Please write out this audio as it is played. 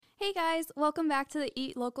Hey guys, welcome back to the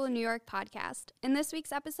Eat Local New York podcast. In this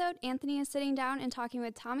week's episode, Anthony is sitting down and talking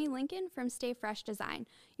with Tommy Lincoln from Stay Fresh Design.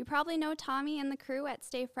 You probably know Tommy and the crew at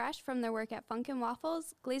Stay Fresh from their work at Funkin'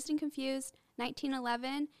 Waffles, Glazed and Confused,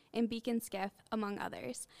 1911, and Beacon Skiff, among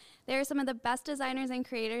others. They are some of the best designers and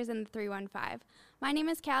creators in the 315. My name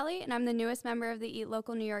is Callie, and I'm the newest member of the Eat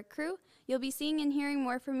Local New York crew. You'll be seeing and hearing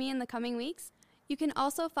more from me in the coming weeks. You can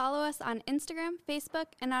also follow us on Instagram, Facebook,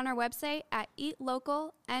 and on our website at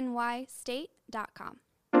eatlocalnystate.com.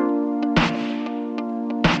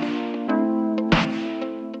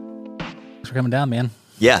 Thanks for coming down, man.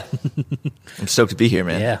 Yeah. I'm stoked to be here,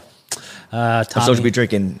 man. Yeah. I'm stoked to be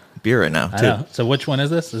drinking beer right now, too. I know. So which one is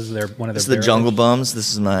this? This is one of their This is the Jungle Bums. This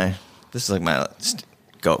is like my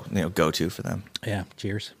go-to for them. Yeah.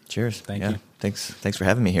 Cheers. Cheers. Thank you. Thanks for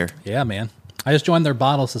having me here. Yeah, man. I just joined their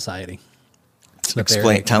bottle society.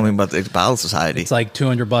 Tell me about the Bottle Society. It's like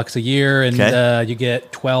 $200 a year, and Okay. you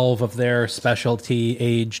get 12 of their specialty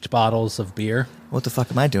aged bottles of beer. What the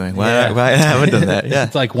fuck am I doing? Why haven't I done that? Yeah.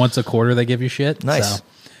 It's like once a quarter they give you shit. Nice. So,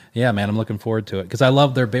 yeah, man, I'm looking forward to it because I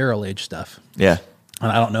love their barrel aged stuff. Yeah.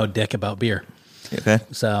 And I don't know dick about beer. Okay.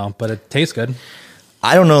 So, but it tastes good.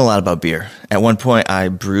 I don't know a lot about beer. At one point, I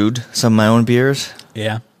brewed some of my own beers.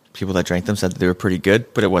 Yeah. People that drank them said that they were pretty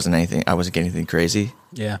good, but it wasn't anything. I wasn't getting anything crazy.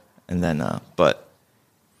 Yeah. And then, but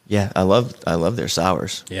yeah, I love their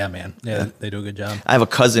sours. Yeah, man. Yeah, they do a good job. I have a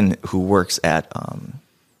cousin who works at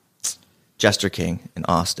Jester King in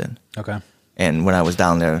Austin. Okay. And when I was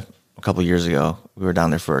down there a couple of years ago, we were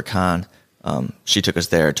down there for a con. She took us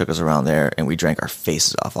there, took us around there, and we drank our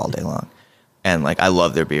faces off all day long. And like, I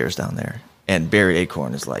love their beers down there. And Berry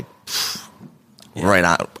Acorn is like right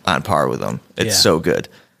on par with them. It's so good.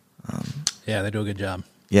 Yeah, they do a good job.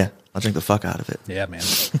 Yeah, I'll drink the fuck out of it. Yeah, man.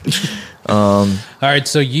 All right,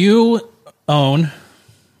 so you own,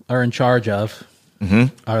 are in charge of,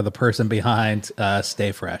 are the person behind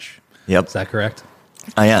Stay Fresh. Yep. Is that correct?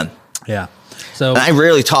 I am. Yeah. So And I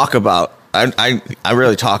rarely talk about I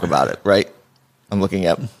rarely talk about it, right? I'm looking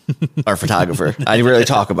at our photographer. I rarely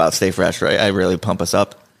talk about Stay Fresh, right? I really pump us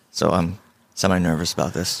up. So I'm semi-nervous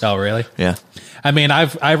about this. oh, really? Yeah. I mean,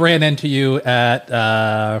 I ran into you at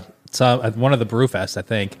at one of the Brewfests, I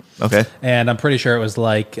think. Okay. And I'm pretty sure it was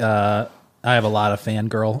like I have a lot of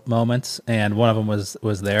fangirl moments, and one of them was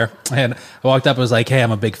there. And I walked up and was like, "Hey,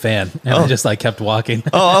 I'm a big fan," and I just like kept walking.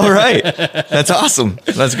 Oh, all right. That's awesome.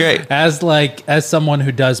 That's great. As someone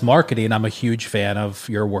who does marketing, I'm a huge fan of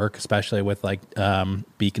your work, especially with like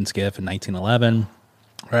Beacon Skiff and 1911,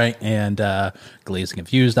 right? And Glazed and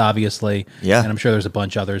Confused, obviously. Yeah. And I'm sure there's a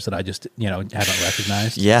bunch of others that I just haven't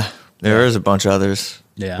recognized. Yeah. There is a bunch of others.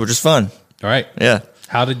 Yeah. Which is fun. All right. Yeah.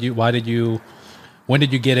 When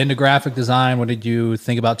did you get into graphic design? When did you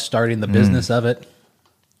think about starting the business of it?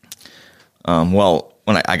 Well,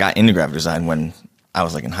 when I got into graphic design when I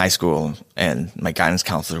was like in high school, and my guidance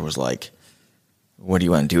counselor was like, "What do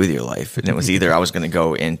you want to do with your life?" And it was either I was going to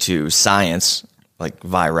go into science, like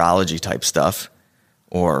virology type stuff,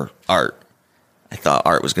 or art. I thought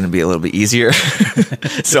art was going to be a little bit easier.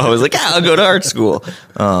 So I was like, yeah, I'll go to art school.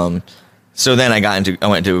 So then I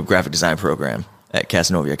went to a graphic design program at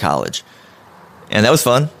Casanova College. And that was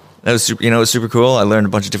fun. That was super, it was super cool. I learned a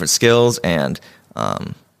bunch of different skills and,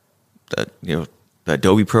 the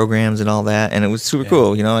Adobe programs and all that. And it was super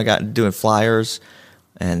cool. I got doing flyers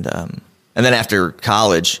and then after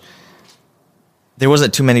college, there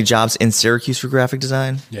wasn't too many jobs in Syracuse for graphic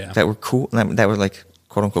design that were cool. That were like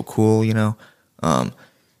quote unquote cool,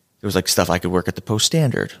 There was like stuff I could work at the Post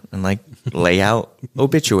Standard and like lay out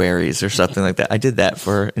obituaries or something like that. I did that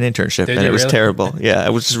for an internship and it was terrible. Yeah,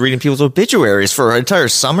 I was just reading people's obituaries for an entire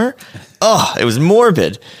summer. Oh, it was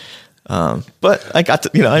morbid. But I got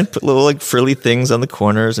to, I put little like frilly things on the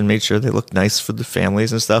corners and made sure they looked nice for the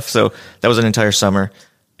families and stuff. So that was an entire summer.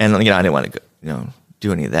 And I didn't want to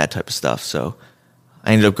do any of that type of stuff. So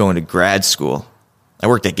I ended up going to grad school. I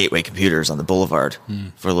worked at Gateway Computers on the Boulevard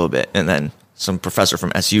for a little bit, and then some professor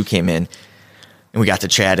from SU came in, and we got to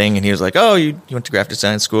chatting, and he was like, "Oh, you went to graphic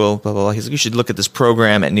design school, blah, blah, blah." He's like, "You should look at this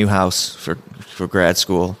program at Newhouse for grad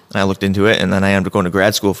school." And I looked into it, and then I ended up going to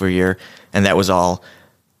grad school for a year, and that was all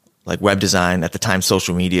like web design. At the time,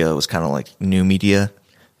 social media was kind of like new media.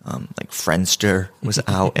 Like Friendster was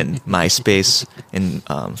out, and MySpace and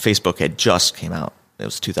Facebook had just came out. It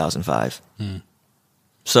was 2005.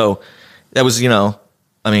 So that was,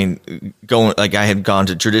 I had gone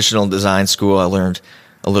to traditional design school. I learned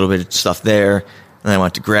a little bit of stuff there. And then I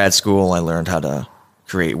went to grad school. I learned how to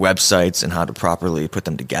create websites and how to properly put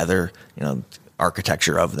them together,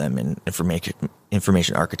 architecture of them and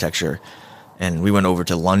information architecture. And we went over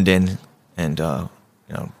to London and,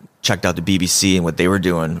 checked out the BBC and what they were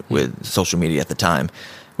doing with social media at the time,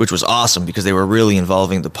 which was awesome because they were really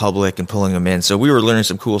involving the public and pulling them in. So we were learning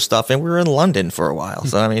some cool stuff, and we were in London for a while.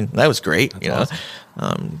 So, I mean, that was great. That's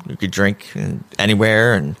awesome. You could drink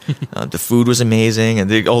anywhere, and the food was amazing, and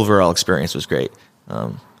the overall experience was great.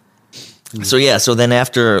 So then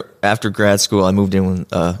after grad school, I moved in with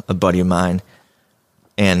a buddy of mine,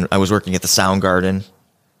 and I was working at the Soundgarden.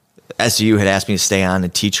 SU had asked me to stay on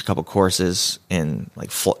and teach a couple courses in, like,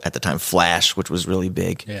 at the time, Flash, which was really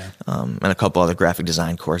big, and a couple other graphic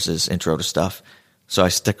design courses, intro to stuff. So I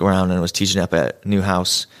stuck around and was teaching up at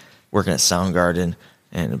Newhouse, working at Soundgarden,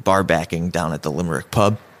 and bar backing down at the Limerick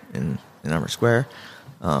Pub in Armour Square.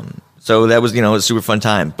 So that was, it was a super fun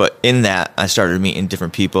time. But in that, I started meeting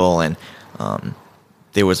different people, and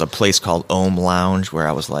there was a place called Ohm Lounge where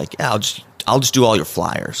I was like, yeah, I'll just do all your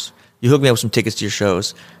flyers. You hook me up with some tickets to your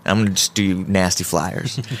shows, and I'm going to just do nasty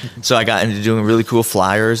flyers. So I got into doing really cool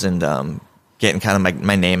flyers and getting kind of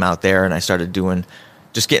my name out there, and I started doing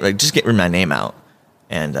just getting my name out.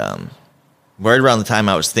 And right around the time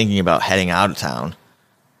I was thinking about heading out of town,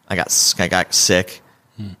 I got sick,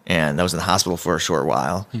 and I was in the hospital for a short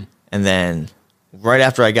while. And then right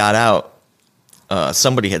after I got out,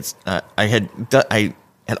 somebody I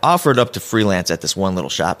had offered up to freelance at this one little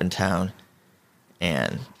shop in town,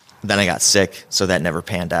 and then I got sick, so that never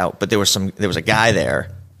panned out. But there was a guy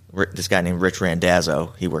there, this guy named Rich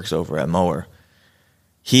Randazzo. He works over at Mower.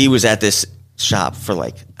 He was at this shop for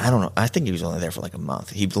I don't know. I think he was only there for a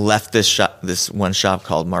month. He left this one shop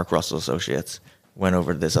called Mark Russell Associates, went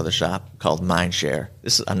over to this other shop called Mindshare.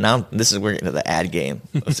 This is we're getting into the ad game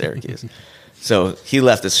of Syracuse. So he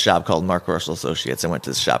left this shop called Mark Russell Associates and went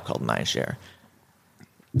to this shop called Mindshare.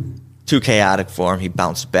 Too chaotic for him. He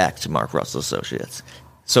bounced back to Mark Russell Associates.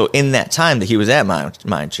 So in that time that he was at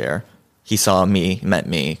Mindshare, he saw me, met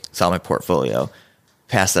me, saw my portfolio,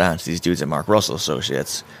 passed it on to these dudes at Mark Russell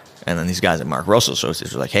Associates, and then these guys at Mark Russell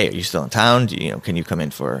Associates were like, "Hey, are you still in town? Can you come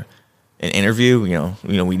in for an interview?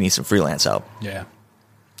 We need some freelance help." Yeah.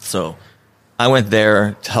 So I went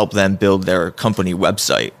there to help them build their company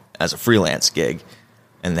website as a freelance gig,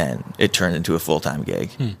 and then it turned into a full-time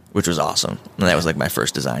gig, which was awesome. And that was my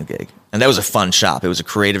first design gig, and that was a fun shop. It was a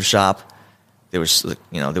creative shop. There was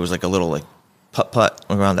a little putt-putt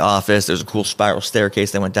around the office. There was a cool spiral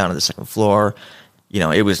staircase that went down to the second floor.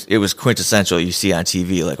 It was quintessential. You see on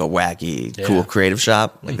TV a wacky, cool creative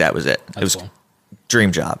shop. That was it. It was cool.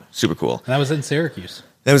 Dream job. Super cool. And that was in Syracuse.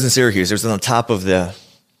 That was in Syracuse. It was on the top of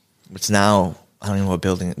what's now, I don't even know what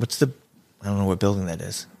building. I don't know what building that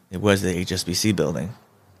is. It was the HSBC building.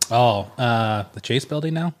 Oh, the Chase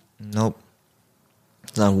building now? Nope.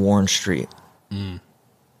 It's on Warren Street.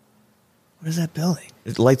 What is that building?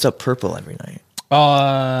 It lights up purple every night.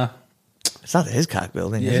 It's not the Hiscock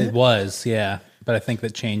building, is it? It was, yeah. But I think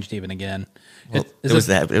that changed even again. Well, it was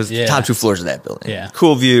the top two floors of that building. Yeah.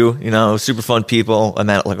 Cool view, super fun people. I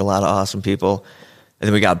met a lot of awesome people. And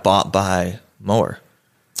then we got bought by Mower.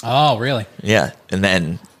 Oh, really? Yeah. And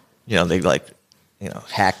then, they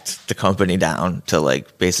hacked the company down to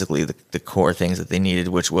basically the core things that they needed,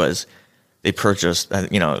 which was they purchased,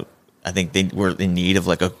 I think they were in need of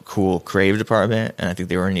a cool creative department, and I think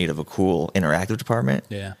they were in need of a cool interactive department.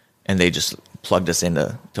 Yeah. And they just plugged us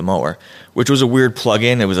into Mower, which was a weird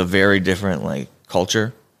plug-in. It was a very different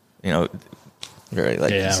culture,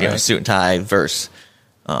 very suit and tie versus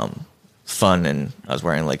fun. And I was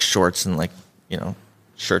wearing shorts and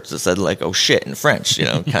shirts that said oh shit in French.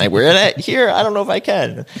 Can I wear that here? I don't know if I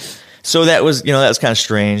can. So that was kind of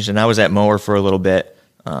strange. And I was at Mower for a little bit.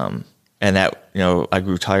 And that, I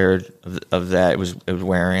grew tired of that. It was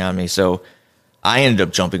wearing on me. So I ended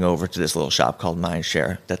up jumping over to this little shop called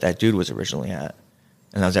Mindshare that dude was originally at.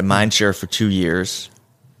 And I was at Mindshare for 2 years.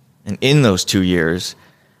 And in those 2 years,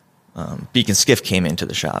 Beacon Skiff came into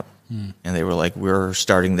the shop. And they were like, we're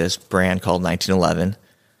starting this brand called 1911.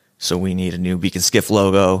 So we need a new Beacon Skiff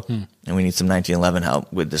logo. And we need some 1911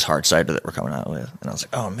 help with this hard cider that we're coming out with. And I was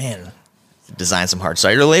like, oh, man, design some hard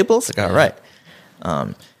cider labels? All right.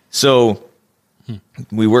 So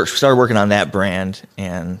we started working on that brand,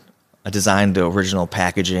 and I designed the original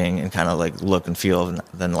packaging and kind of look and feel of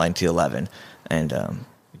the 1911. And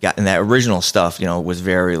and that original stuff, was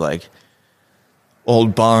very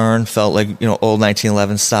old barn, felt old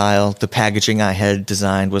 1911 style. The packaging I had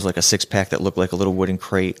designed was a 6-pack that looked like a little wooden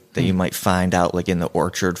crate that you might find out in the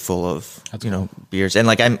orchard full of beers. And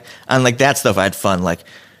I'm on that stuff. I had fun.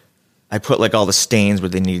 I put all the stains where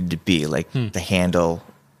they needed to be, the handle.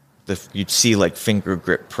 You'd see finger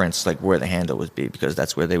grip prints where the handle would be, because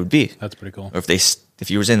that's where they would be. That's pretty cool. Or if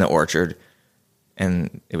you was in the orchard,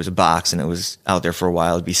 and it was a box, and it was out there for a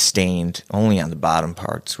while. It'd be stained only on the bottom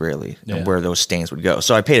parts, really, and where those stains would go.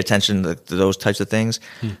 So I paid attention to those types of things.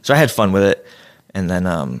 So I had fun with it, and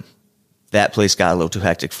then that place got a little too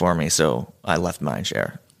hectic for me, so I left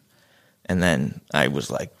Mindshare. And then I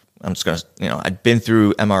was like, I'm just gonna, I'd been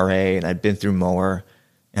through MRA, and I'd been through Mower,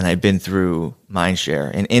 and I'd been through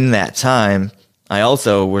Mindshare, and in that time, I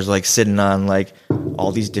also was like sitting on like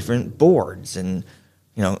all these different boards and,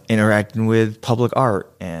 interacting with public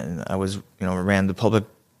art. And I was, ran the public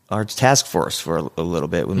arts task force for a little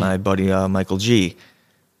bit with my buddy, Michael G.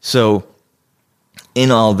 So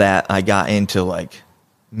in all that, I got into like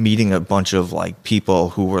meeting a bunch of like people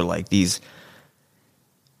who were like these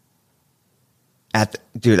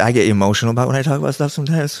dude, I get emotional about when I talk about stuff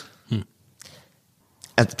sometimes.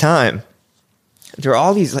 At the time, there were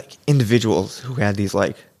all these like individuals who had these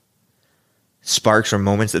like sparks or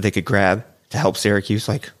moments that they could grab to help Syracuse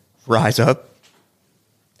like rise up.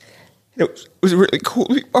 It was really cool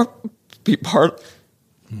to be part.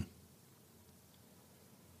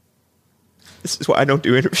 This is why I don't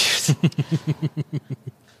do interviews.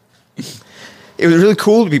 It was really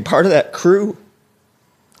cool to be part of that crew.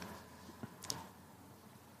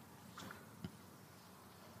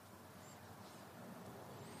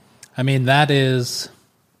 I mean, that is,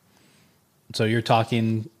 so you're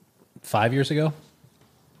talking 5 years ago?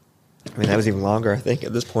 I mean, that was even longer, I think,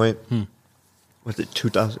 at this point. Was it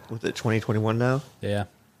 2021 now? Yeah. It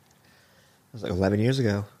was like 11 years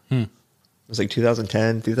ago. It was like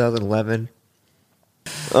 2010, 2011.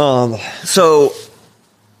 So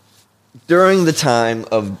during the time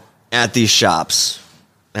of at these shops,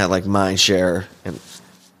 at like Mindshare and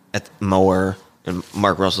at Mower and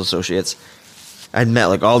Mark Russell Associates, I'd met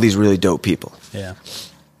like all these really dope people. Yeah.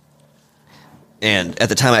 And at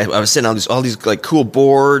the time, I was sitting on all these like cool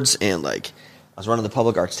boards, and like I was running the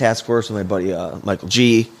public arts task force with my buddy Michael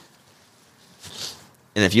G.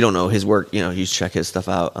 And if you don't know his work, you should check his stuff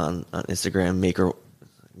out on Instagram.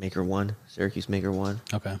 Maker One, Syracuse Maker One.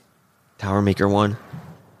 Okay. Tower Maker One,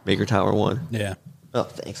 Maker Tower One. Yeah. Oh,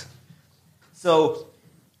 thanks. So,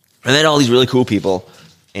 and then all these really cool people,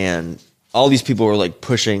 and all these people were like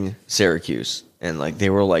pushing Syracuse, and like they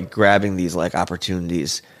were like grabbing these like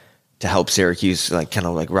opportunities to help Syracuse like kind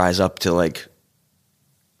of like rise up to like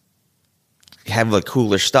have like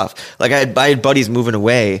cooler stuff. Like I had buddies moving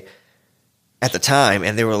away at the time,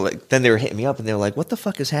 and they were like, then they were hitting me up, and they were like, "What the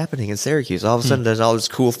fuck is happening in Syracuse? All of a sudden, there's all these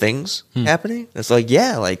cool things happening." It's like,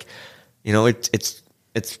 yeah, like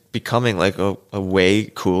it's becoming like a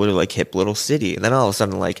way cooler, like hip little city. And then all of a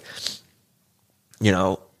sudden, like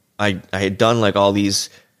I had done like all these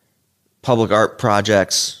public art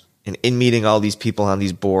projects. And in meeting all these people on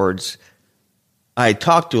these boards, I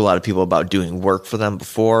talked to a lot of people about doing work for them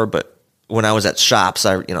before, but when I was at shops,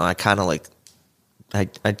 I kind of like, I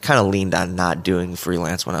kind of leaned on not doing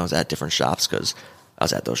freelance when I was at different shops, because I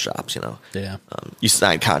was at those shops, Yeah. You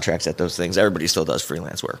sign contracts at those things. Everybody still does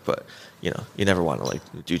freelance work, but you never want to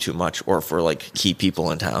like do too much or for like key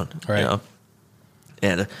people in town, Right.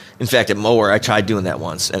 And in fact, at Mower, I tried doing that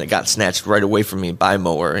once, and it got snatched right away from me by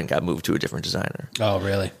Mower and got moved to a different designer. Oh,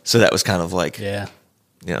 really? So that was kind of like, Yeah.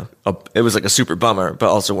 it was like a super bummer, but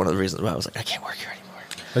also one of the reasons why I was like, I can't work here anymore.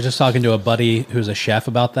 I was just talking to a buddy who's a chef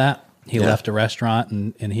about that. He Yeah. left a restaurant,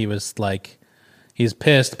 and he was like, he's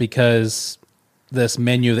pissed because this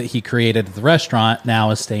menu that he created at the restaurant now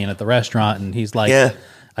is staying at the restaurant. And he's like, Yeah.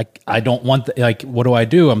 I don't want, like, what do I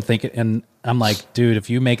do? I'm thinking, and I'm like, dude, if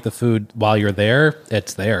you make the food while you're there,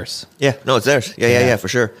 it's theirs. Yeah, no, it's theirs. Yeah, for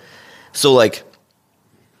sure. So like,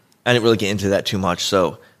 I didn't really get into that too much.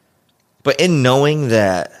 So, but in knowing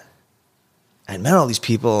that I met all these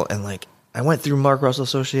people, and like I went through Mark Russell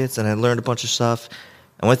Associates, and I learned a bunch of stuff.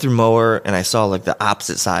 I went through Mower, and I saw like the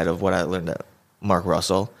opposite side of what I learned at Mark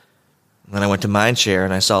Russell. And then I went to Mindshare,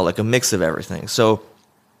 and I saw like a mix of everything. So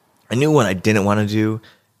I knew what I didn't want to do,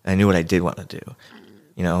 and I knew what I did want to do,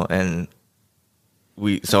 and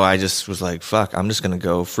so I just was like, fuck, I'm just going to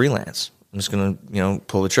go freelance. I'm just going to,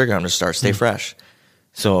 pull the trigger. I'm going to start Stay Fresh.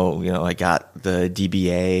 So, I got the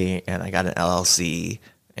DBA, and I got an LLC,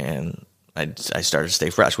 and I started Stay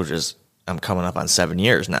Fresh, which is, I'm coming up on 7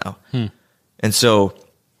 years now. And so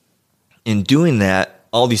in doing that,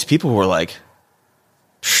 all these people were like,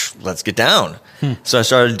 let's get down. So I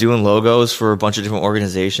started doing logos for a bunch of different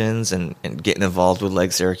organizations, and getting involved with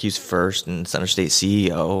like Syracuse First and Center State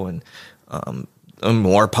CEO, and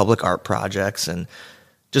more public art projects, and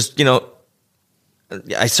just,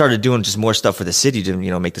 I started doing just more stuff for the city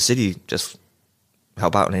to, make the city just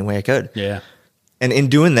help out in any way I could. Yeah. And in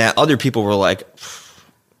doing that, other people were like,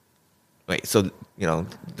 wait, so you know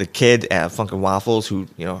the kid at Funkin' Waffles who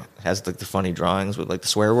has like the funny drawings with like the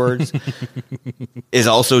swear words is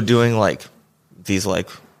also doing like these like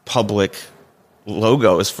public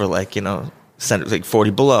logos for like like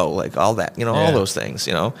 40 Below, like all that, all those things,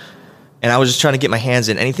 And I was just trying to get my hands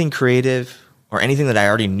in anything creative or anything that I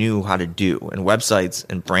already knew how to do, and websites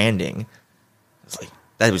and branding. It's like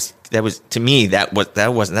that was to me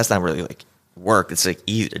that's not really like work. It's like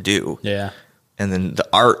easy to do. Yeah. And then the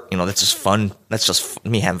art, that's just fun. That's just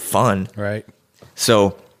me having fun. Right.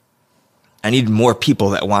 So I needed more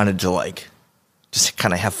people that wanted to like just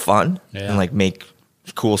kind of have fun and like make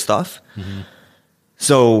cool stuff. Mm-hmm.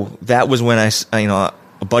 So that was when a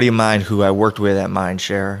buddy of mine who I worked with at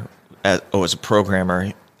Mindshare as a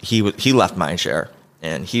programmer, he left Mindshare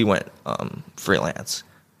and he went freelance.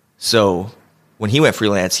 So when he went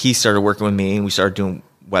freelance, he started working with me and we started doing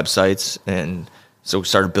websites, and so we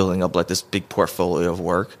started building up like this big portfolio of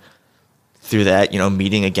work. Through that,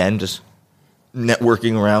 meeting again, just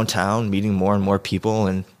networking around town, meeting more and more people,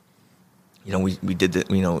 and we did that.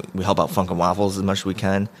 We help out Funkin' Waffles as much as we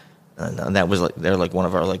can, and that was like they're like one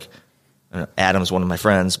of our like Adam's one of my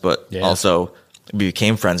friends, but also we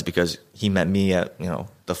became friends because he met me at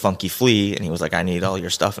the Funky Flea, and he was like, I need all your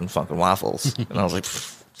stuff in Funkin' Waffles, and I was like,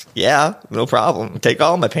 yeah, no problem. Take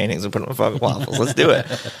all my paintings and put them in Funkin' Waffles. Let's do it.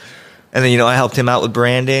 And then I helped him out with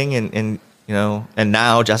branding, and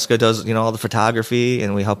now Jessica does all the photography,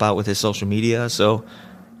 and we help out with his social media. So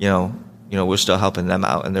we're still helping them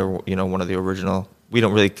out, and they're one of the original. We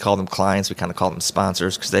don't really call them clients; we kind of call them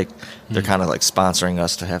sponsors because they're kind of like sponsoring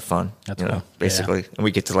us to have fun. That's cool. Basically, and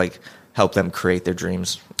we get to like help them create their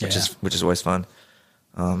dreams, which is always fun.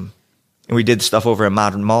 And we did stuff over at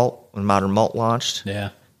Modern Malt when Modern Malt launched. Yeah,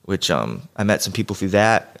 which I met some people through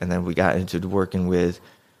that, and then we got into working with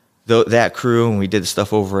that crew, and we did the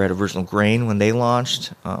stuff over at Original Grain when they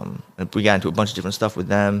launched. And we got into a bunch of different stuff with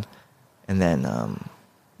them, and then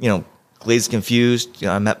Glazed Confused.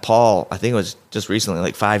 I met Paul. I think it was just recently,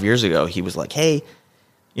 like 5 years ago. He was like, "Hey,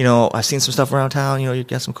 I've seen some stuff around town. You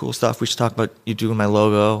got some cool stuff. We should talk about you doing my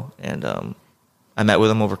logo." And I met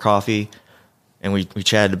with him over coffee, and we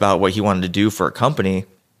chatted about what he wanted to do for a company.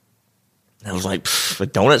 And I was like, a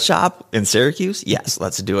donut shop in Syracuse? Yes,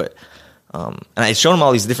 let's do it. And I showed him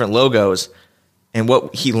all these different logos, and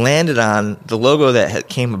what he landed on, the logo that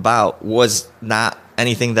came about, was not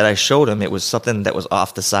anything that I showed him. It was something that was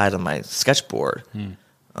off the side of my sketchboard.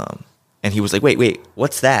 And he was like, wait,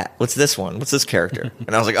 what's that? What's this one? What's this character?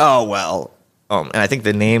 And I was like, oh, well. And I think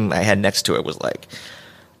the name I had next to it was like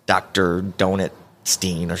Dr. Donut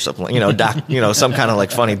Steen or something, some kind of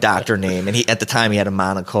like funny doctor name. And at the time he had a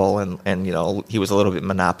monocle, and he was a little bit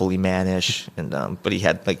Monopoly man-ish, and but he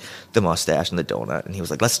had like the mustache and the donut, and he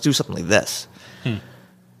was like, let's do something like this. And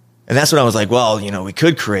that's when I was like, well, we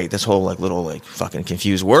could create this whole like little like fucking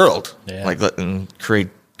confused world, and create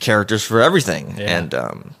characters for everything. And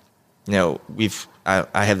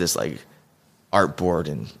I have this like art board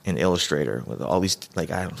in Illustrator with all these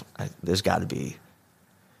like there's got to be.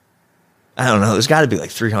 I don't know. There's got to be like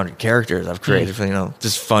 300 characters I've created for,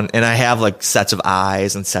 just fun. And I have like sets of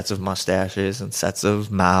eyes and sets of mustaches and sets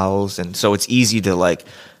of mouths. And so it's easy to like,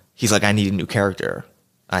 he's like, I need a new character.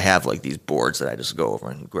 I have like these boards that I just go over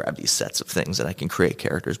and grab these sets of things that I can create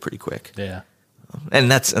characters pretty quick. Yeah. And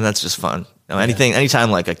that's just fun.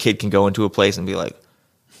 Anytime like a kid can go into a place and be like,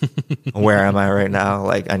 where am I right now?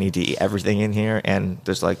 Like I need to eat everything in here. And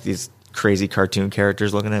there's like these crazy cartoon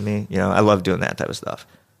characters looking at me. I love doing that type of stuff.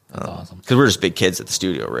 That's awesome. Because we're just big kids at the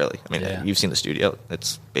studio, really. I mean, you've seen the studio.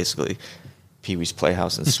 It's basically Pee-wee's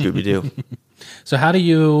Playhouse and Scooby-Doo. So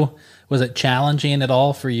was it challenging at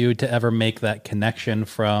all for you to ever make that connection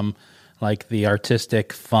from like the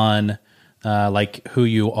artistic fun, like who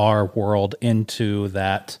you are world into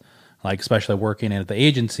that, like especially working at the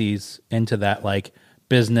agencies, into that like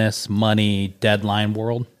business, money, deadline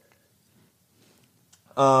world?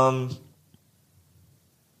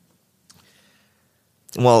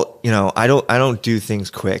 Well, I don't do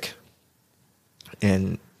things quick,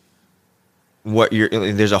 and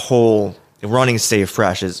there's a whole running Stay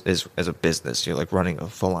Fresh is as a business. You're like running a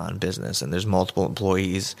full on business, and there's multiple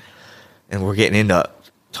employees, and we're getting into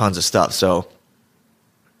tons of stuff. So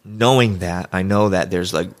knowing that, I know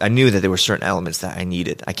that I knew that there were certain elements that I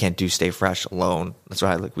needed. I can't do Stay Fresh alone. That's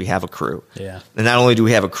why we have a crew. Yeah. And not only do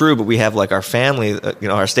we have a crew, but we have like our family,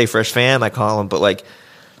 our Stay Fresh fam, I call them, but like,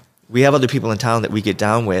 we have other people in town that we get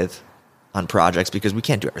down with on projects because we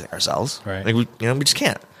can't do everything ourselves. Right. Like we just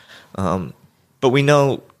can't. But we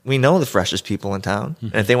know the freshest people in town,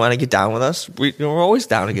 and if they want to get down with us, we're always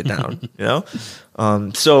down to get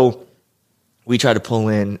down. So we try to pull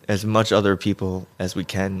in as much other people as we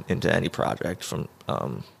can into any project from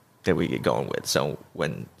that we get going with. So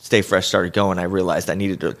when Stay Fresh started going, I realized I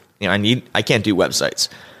needed to, I can't do websites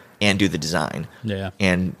and do the design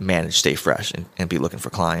and manage Stay Fresh and be looking for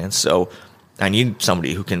clients. So I need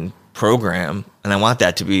somebody who can program, and I want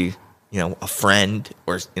that to be, a friend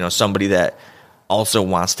or, somebody that also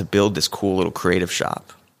wants to build this cool little creative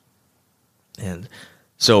shop. And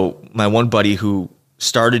so my one buddy who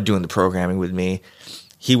started doing the programming with me,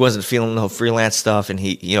 he wasn't feeling the whole freelance stuff, and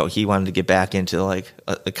he wanted to get back into like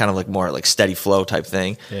a kind of like more like steady flow type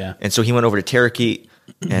thing. Yeah. And so he went over to Terakeet,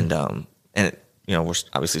 and we're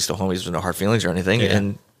obviously still homies with no hard feelings or anything.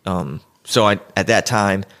 Yeah. And so at that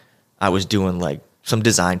time, I was doing like some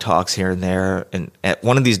design talks here and there. And at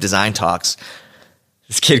one of these design talks,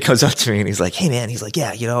 this kid comes up to me and he's like, "Hey man," he's like,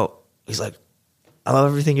 "Yeah, he's like, I love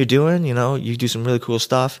everything you're doing. You do some really cool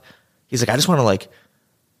stuff." He's like, I just want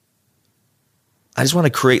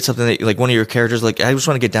to create something that, like, one of your characters, like, I just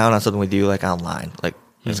want to get down on something with you, like, online. Like,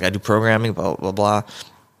 he's like, I do programming, blah, blah, blah. I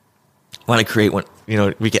want to create one,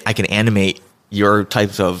 I can animate your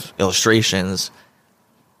types of illustrations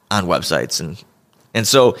on websites. And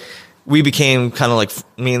so we became kind of like,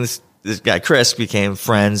 me and this guy, Chris, became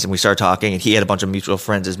friends, and we started talking, and he had a bunch of mutual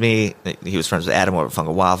friends as me. He was friends with Adam over at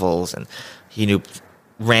Funko Waffles, and he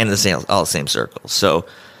ran in all the same circles. So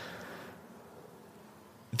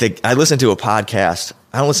I listened to a podcast.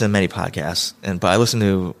 I don't listen to many podcasts, but I listened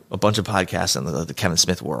to a bunch of podcasts in the Kevin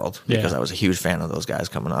Smith world because I was a huge fan of those guys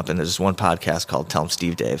coming up. And there's this one podcast called Tell 'em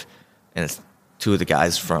Steve Dave, and it's two of the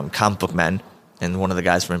guys from Comic Book Men and one of the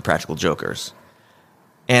guys from Impractical Jokers.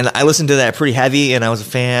 And I listened to that pretty heavy, and I was a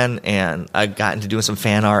fan, and I got into doing some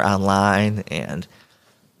fan art online, and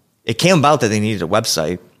it came about that they needed a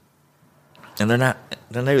website, and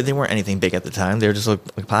they weren't anything big at the time. They were just like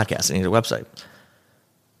a podcast. They needed a website.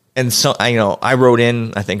 And so I wrote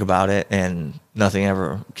in, I think about it, and nothing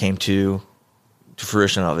ever came to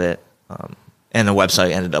fruition of it. And the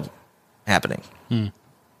website ended up happening.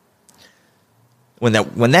 When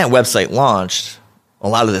that website launched, a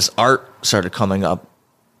lot of this art started coming up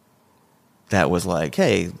that was like,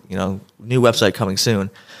 hey, new website coming soon.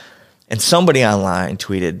 And somebody online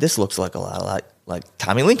tweeted, "This looks like a lot like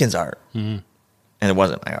Tommy Lincoln's art." And it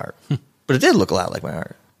wasn't my art. But it did look a lot like my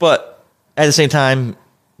art. But at the same time,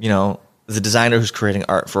 the designer who's creating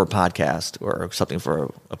art for a podcast or something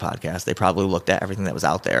for a podcast, they probably looked at everything that was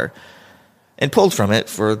out there and pulled from it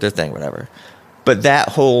for their thing, whatever. But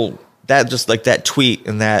that tweet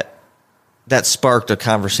and that sparked a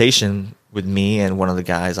conversation with me and one of the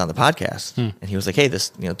guys on the podcast. And he was like, "Hey, this,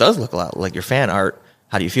 does look a lot like your fan art.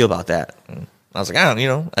 How do you feel about that?" And I was like, "I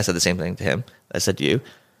don't, I said the same thing to him that I said to you.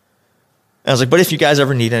 And I was like, "But if you guys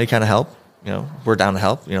ever need any kind of help, we're down to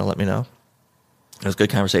help, let me know." It was a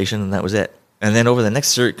good conversation, and that was it. And then over the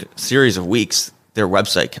next series of weeks, their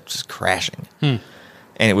website kept just crashing. And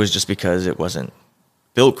it was just because it wasn't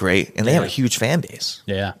built great, and they have a huge fan base.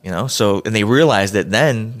 Yeah. So, and they realized it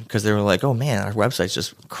then because they were like, "Oh man, our website's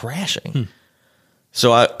just crashing."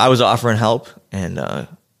 So I was offering help, and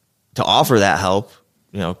to offer that help,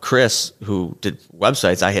 Chris, who did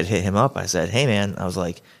websites, I had hit him up. I said, "Hey man," I was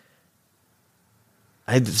like,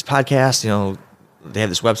 "I had this podcast, they have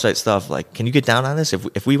this website stuff. Like, can you get down on this?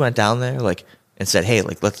 If we went down there, like, and said, hey,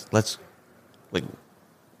 like, let's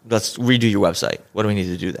redo your website. What do we need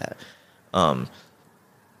to do that?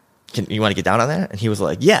 You want to get down on that?" And he was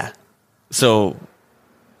like, "Yeah." So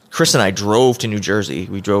Chris and I drove to New Jersey.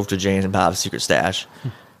 We drove to Jane and Bob's Secret Stash,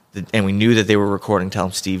 and we knew that they were recording Tell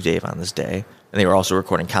 'em Steve Dave on this day, and they were also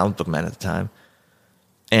recording Comic Book Men at the time.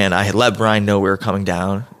 And I had let Brian know we were coming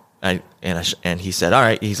down. And he said, "All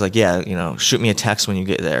right." He's like, "Yeah, shoot me a text when you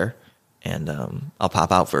get there, and I'll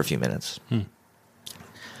pop out for a few minutes."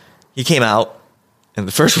 He came out, and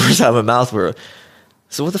the first words out of my mouth were,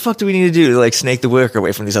 "So what the fuck do we need to do to like snake the work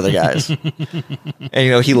away from these other guys?"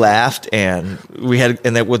 And he laughed, and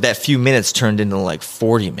that few minutes turned into like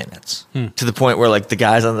 40 minutes to the point where like the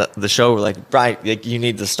guys on the show were like, "Brian, like, you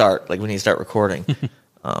need to start. Like, we need to start recording."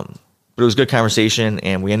 But it was a good conversation,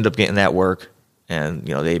 and we ended up getting that work. And,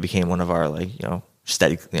 they became one of our, like,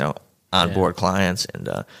 steady, onboard clients. And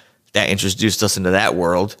that introduced us into that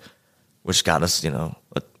world, which got us,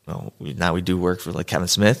 now we do work for, like, Kevin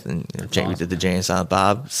Smith. And we did the Jay and Silent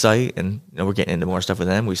Bob site. And, we're getting into more stuff with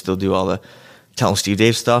them. We still do all the Tell 'em Steve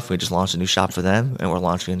Dave stuff. We just launched a new shop for them. And we're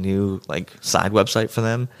launching a new, like, side website for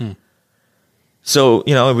them. So,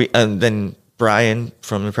 and then Brian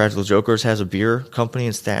from the Practical Jokers has a beer company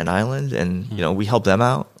in Staten Island. And, we help them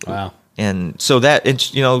out. Wow. And so that,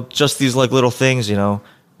 it's, just these like little things, we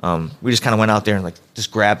just kind of went out there and like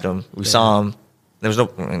just grabbed them. We saw them, There was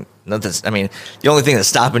nothing. I mean, the only thing that's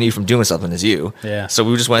stopping you from doing something is you. Yeah. So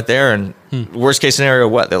we just went there, and worst case scenario,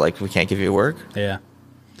 what? They're like, we can't give you work. Yeah.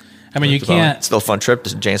 I mean, you can't. Still a fun trip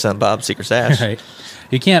to Jane and Bob's Secret Stash. Right.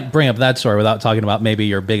 You can't bring up that story without talking about maybe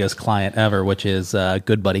your biggest client ever, which is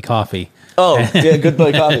Good Buddy Coffee. Oh, yeah, Good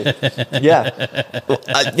Buddy Coffee.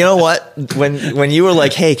 Yeah. You know what? When you were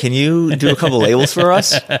like, hey, can you do a couple labels for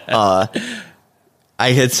us?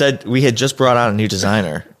 I had said we had just brought on a new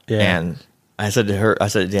designer. Yeah. And I said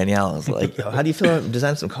to Danielle, I was like, how do you feel about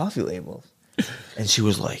designing some coffee labels? And she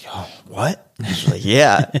was like, oh, what? She was like,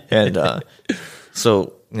 yeah. And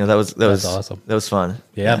so, that was awesome. That was fun.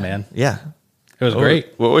 Yeah, man. Yeah. It was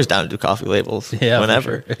great. We're always down to do coffee labels. Yeah,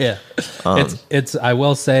 whenever. for sure. Yeah. It's I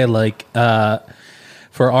will say, like,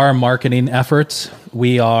 for our marketing efforts,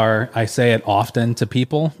 I say it often to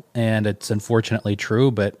people, and it's unfortunately true,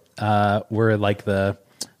 but we're like the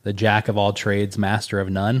jack of all trades, master of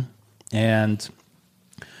none. And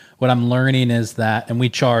what I'm learning is that, and we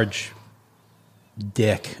charge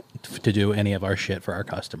dick to do any of our shit for our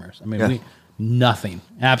customers. I mean, nothing,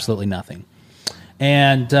 absolutely nothing.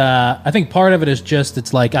 And I think part of it is just,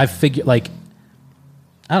 it's like, I figure, like,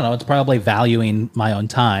 I don't know, it's probably valuing my own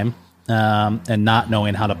time and not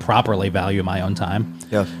knowing how to properly value my own time.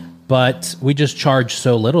 Yeah. But we just charge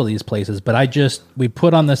so little these places. But we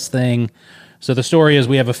put on this thing. So the story is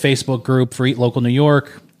we have a Facebook group for Eat Local New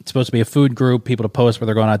York. It's supposed to be a food group, people to post where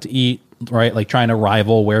they're going out to eat, right? Like trying to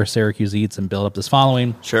rival where Syracuse eats and build up this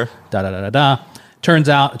following. Sure. Da-da-da-da-da. Turns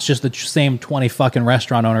out it's just the same 20 fucking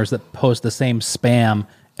restaurant owners that post the same spam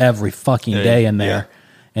every fucking day in there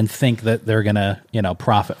and think that they're going to,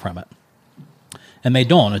 profit from it. And they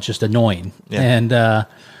don't. It's just annoying. Yeah. And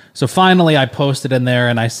so finally I posted in there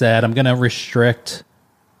and I said, I'm going to restrict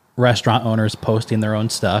restaurant owners posting their own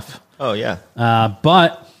stuff. Oh, yeah.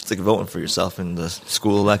 But it's like voting for yourself in the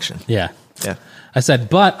school election. Yeah. Yeah. I said,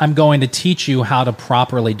 but I'm going to teach you how to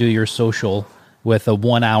properly do your social with a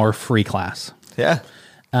 1-hour free class. Yeah.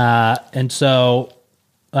 And so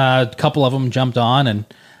a couple of them jumped on, and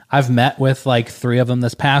I've met with like 3 of them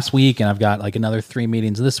this past week, and I've got like another 3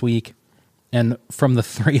 meetings this week. And from the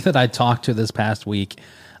 3 that I talked to this past week,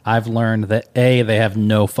 I've learned that A, they have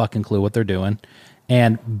no fucking clue what they're doing,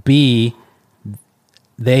 and B,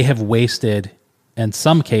 they have wasted, in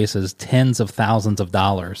some cases, tens of thousands of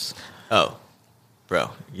dollars. Oh,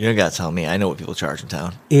 bro, you don't got to tell me. I know what people charge in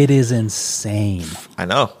town. It is insane. I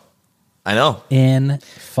know. Fucking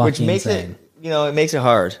Which makes insane. it, it makes it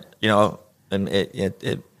hard, and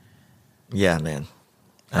yeah, man.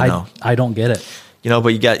 I know. I don't get it.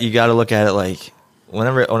 But you got to look at it like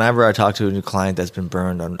whenever I talk to a new client that's been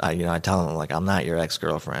burned, I tell them, like, I'm not your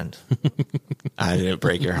ex-girlfriend. I didn't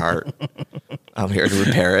break your heart. I'm here to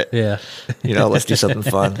repair it. Yeah. Let's do something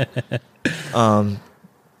fun.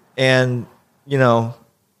 And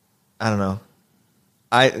I don't know.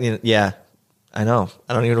 I know.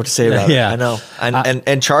 I don't even know what to say about it. I know.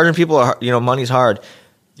 And charging people, money's hard.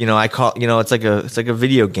 I call, it's like a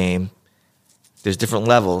video game. There's different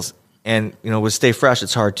levels. And, with Stay Fresh,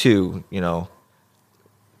 it's hard too,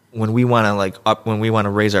 when we want to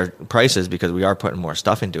raise our prices because we are putting more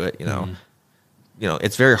stuff into it,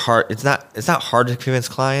 it's very hard. It's not hard to convince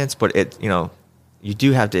clients, but you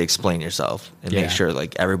do have to explain yourself and make sure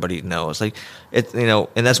like everybody knows, like it,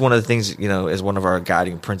 and that's one of the things, is one of our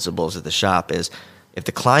guiding principles at the shop is if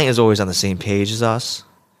the client is always on the same page as us,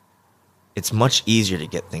 it's much easier to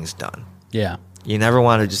get things done. Yeah. You never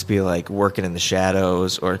want to just be like working in the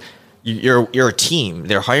shadows, or you're a team.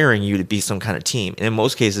 They're hiring you to be some kind of team. And in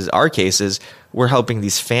most cases, our cases, we're helping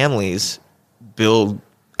these families build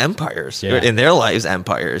empires in their lives,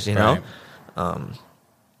 empires, Right.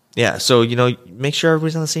 Yeah. So, make sure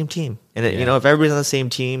everybody's on the same team. And, if everybody's on the same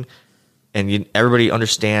team and everybody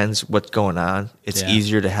understands what's going on, it's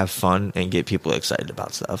easier to have fun and get people excited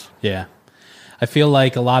about stuff. Yeah. I feel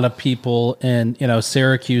like a lot of people in,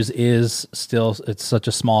 Syracuse is still, it's such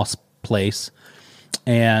a small place.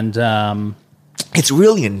 And it's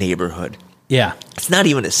really a neighborhood. Yeah. It's not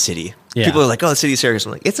even a city. Yeah. People are like, oh, the city of Syracuse.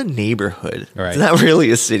 I'm like, it's a neighborhood. Right. It's not really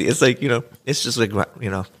a city. It's like, it's just like,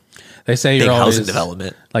 they say big you're always housing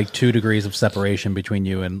development. Like 2 degrees of separation between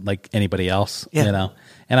you and like anybody else, And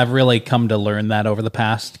I've really come to learn that over the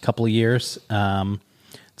past couple of years.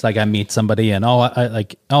 It's like I meet somebody and,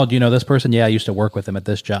 do you know this person? Yeah, I used to work with them at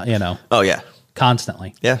this job, Oh, yeah.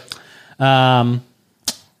 constantly. Yeah.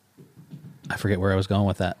 I forget where I was going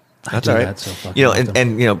with that. That's all right. So fucking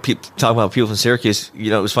and people talking about people from Syracuse,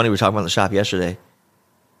 it was funny. We were talking about in the shop yesterday.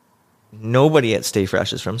 Nobody at Stay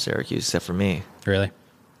Fresh is from Syracuse except for me. Really?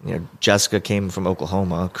 Jessica came from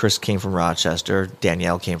Oklahoma. Chris came from Rochester.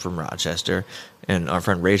 Danielle came from Rochester. And our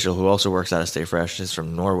friend Rachel, who also works out of Stay Fresh, is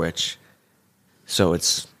from Norwich. So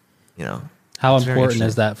it's, How it's very important is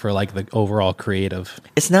interesting. that for like the overall creative?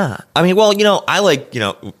 It's not. I mean, well, I like,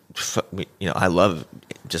 I love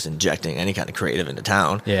just injecting any kind of creative into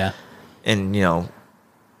town. Yeah. And,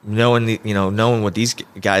 knowing what these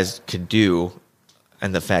guys could do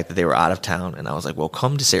and the fact that they were out of town. And I was like, well,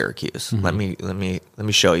 come to Syracuse. Let me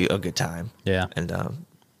show you a good time. Yeah. And,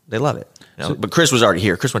 they love it. But Chris was already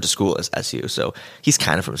here. Chris went to school at SU, so he's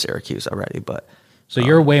kind of from Syracuse already. But So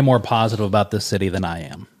you're way more positive about this city than I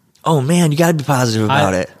am. oh man, you got to be positive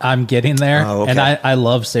about it. I'm getting there, Oh, okay. and I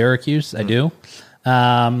love Syracuse. I do. We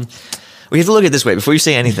have to look at it this way before you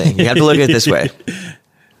say anything. You have to look at it this way.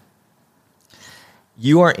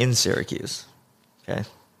 You are in Syracuse, okay?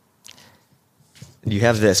 You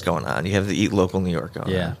have this going on. You have the Eat Local New York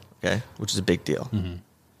going on, okay, which is a big deal. Mm-hmm.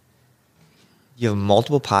 You have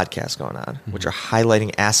multiple podcasts going on, which are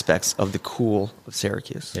highlighting aspects of the cool of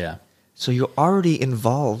Syracuse. Yeah. So you're already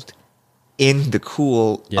involved in the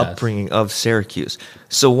cool Yes. upbringing of Syracuse.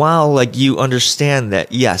 So while like you understand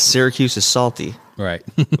that, yes, Syracuse is salty, Right.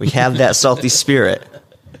 we have that salty spirit.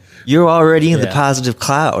 You're already in the Yeah. positive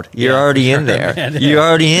cloud. You're Yeah, already for in sure, there. man. You're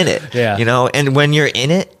already in it. Yeah. And when you're in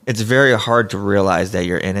it, it's very hard to realize that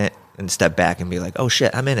you're in it and step back and be like, oh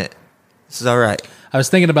shit, I'm in it. This is all right. I was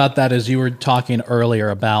thinking about that as you were talking earlier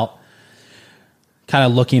about kind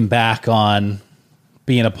of looking back on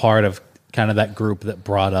being a part of kind of that group that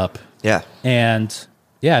brought up. Yeah. And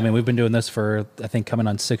yeah, I mean, we've been doing this for, I think, coming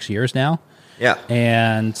on 6 years now. Yeah.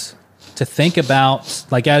 And to think about,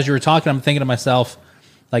 like, as you were talking, I'm thinking to myself,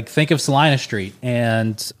 like, think of Salina Street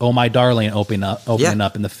and Oh My Darling opening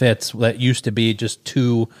up in the Fitz that used to be just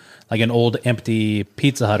two, like an old empty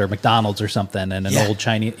Pizza Hut or McDonald's or something, and an Yeah. old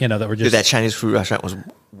Chinese, that were just Dude, that Chinese food restaurant was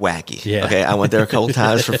wacky. Yeah. Okay, I went there a couple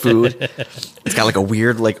times for food. It's got like a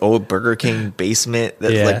weird, like old Burger King basement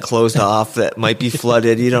that's Yeah. like closed off that might be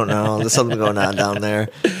flooded. You don't know. There's something going on down there.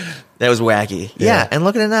 That was wacky. Yeah, and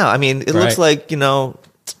look at it now. I mean, it looks Right. like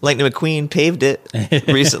Lightning McQueen paved it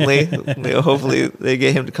recently. Hopefully, they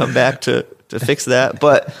get him to come back to fix that.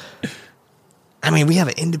 But I mean, we have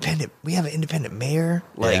an independent mayor.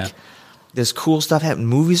 Like, Yeah. there's cool stuff happening.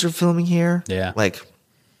 Movies are filming here. Yeah. Like,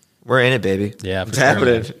 we're in it, baby. Yeah, for it's sure,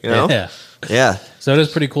 happening. man. Yeah. Yeah. So it is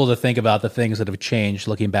pretty cool to think about the things that have changed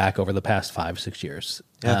looking back over the past 5-6 years.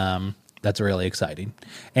 Yeah. That's really exciting.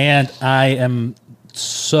 And I am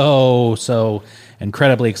so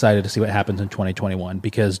incredibly excited to see what happens in 2021,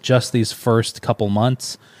 because just these first couple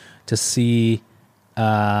months to see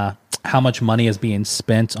how much money is being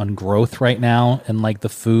spent on growth right now in like the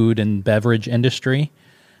food and beverage industry.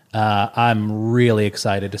 I'm really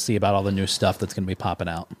excited to see about all the new stuff that's going to be popping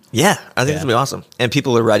out. Yeah. I think it's going to be awesome. And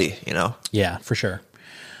people are ready, Yeah, for sure.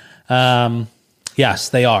 Yes,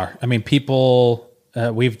 they are. I mean, people,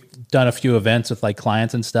 we've done a few events with like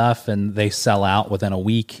clients and stuff, and they sell out within a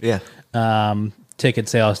week. Yeah. Ticket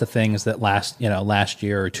sales to things that last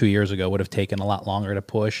year or 2 years ago would have taken a lot longer to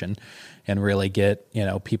push and really get,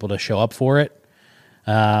 people to show up for it.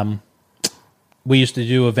 We used to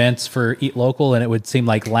do events for Eat Local, and it would seem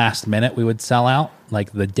like last minute we would sell out,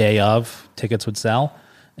 like the day of tickets would sell.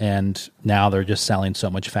 And now they're just selling so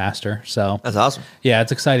much faster. So That's awesome. yeah,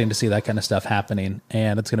 it's exciting to see that kind of stuff happening,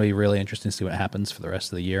 and it's going to be really interesting to see what happens for the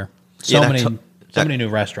rest of the year. So Yeah, many new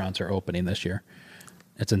restaurants are opening this year.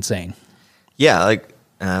 It's insane. Yeah. Like,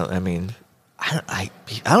 I mean, I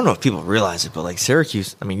don't know if people realize it, but like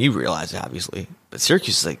Syracuse, I mean, you realize it obviously, but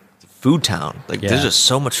Syracuse is like the food town. Like, Yeah. there's just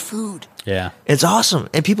so much food. Yeah, It's awesome,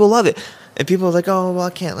 and people love it. And people are like, "Oh, well,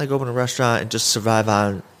 I can't like open a restaurant and just survive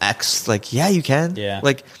on X." Like, yeah, you can. Yeah.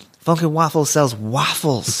 Like, Funkin' Waffle sells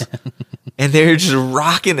waffles, and they're just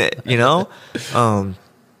rocking it.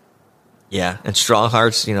 Yeah, and Strong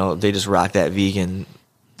Hearts, they just rock that vegan.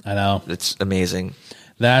 I know. It's amazing.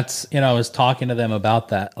 That's, I was talking to them about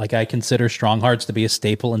that. Like, I consider Strong Hearts to be a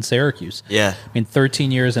staple in Syracuse. Yeah. I mean,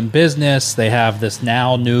 13 years in business. They have this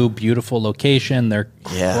now new beautiful location. They're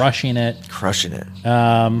Yeah. crushing it. Crushing it.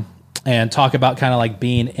 And talk about kind of like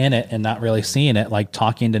being in it and not really seeing it. Like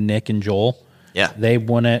talking to Nick and Joel. Yeah. They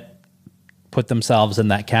wouldn't put themselves in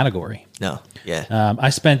that category. No. Yeah.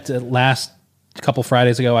 I spent last couple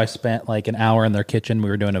Fridays ago, I spent like an hour in their kitchen. We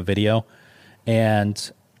were doing a video,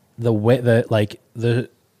 and the way the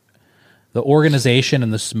organization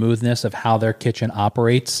and the smoothness of how their kitchen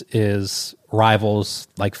operates is rivals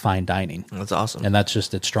like fine dining. That's awesome. And that's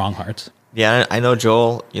just at Strong Hearts. Yeah, I know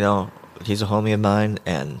Joel. He's a homie of mine,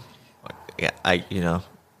 and yeah, I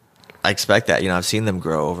expect that. I've seen them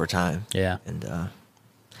grow over time. Yeah. And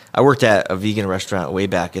I worked at a vegan restaurant way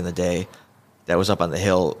back in the day that was up on the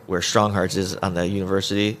hill where Strong Hearts is on the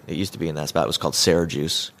university. It used to be in that spot. It was called Sarah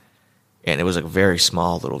Juice, and it was like a very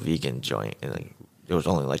small little vegan joint. And like, it was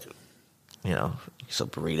only like, you know, so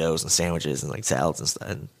burritos and sandwiches and like salads and stuff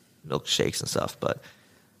and milkshakes and stuff. But,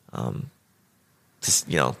 just,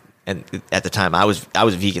 you know, and at the time I was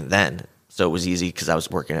vegan then, so it was easy because I was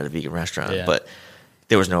working at a vegan restaurant. Yeah. But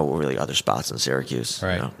there was no really other spots in Syracuse.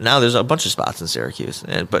 Right. You know? Now there's a bunch of spots in Syracuse,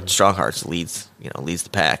 but Strong Hearts leads the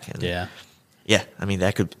pack. And Yeah. yeah, I mean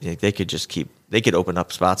they could open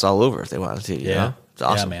up spots all over if they wanted to. You know? It's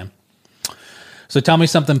awesome. Yeah, man. So tell me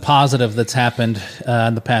something positive that's happened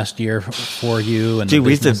in the past year for you. And Dude, the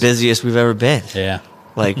we're the business. busiest we've ever been. Yeah.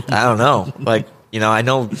 Like, I don't know. Like, you know, I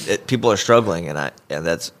know people are struggling, and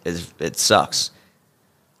it sucks.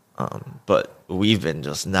 But we've been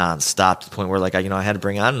just nonstop to the point where, like, I had to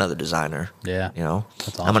bring on another designer. Yeah. You know,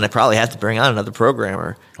 That's I'm awesome. gonna probably have to bring on another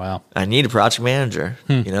programmer. Wow. I need a project manager.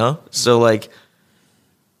 You know, so like,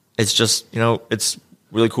 it's just, you know, it's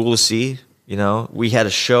really cool to see. You know, we had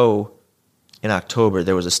a show in October.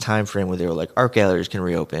 There was this time frame where they were like, art galleries can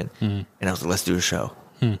reopen, and I was like, let's do a show.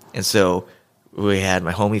 And so we had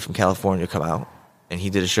my homie from California come out, and he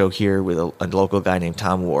did a show here with a local guy named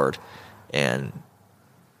Tom Ward, and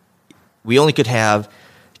we only could have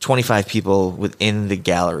 25 people within the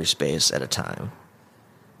gallery space at a time.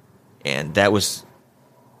 And that wasn't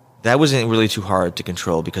really too hard to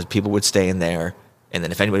control because people would stay in there, and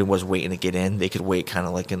then if anybody was waiting to get in, they could wait kind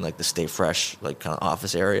of like in like the Stay Fresh like kind of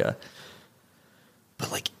office area.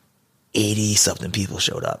 But like 80 something people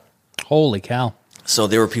showed up. Holy cow. So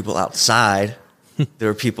there were people outside. There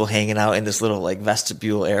were people hanging out in this little like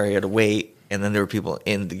vestibule area to wait, and then there were people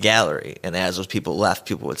in the gallery. And as those people left,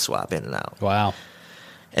 people would swap in and out. Wow.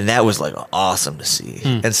 And that was like awesome to see.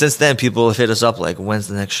 And since then, people have hit us up like, "When's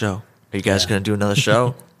the next show? Are you guys going to do another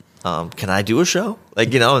show? Can I do a show?"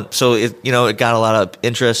 Like, you know. So it got a lot of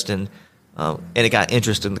interest, and it got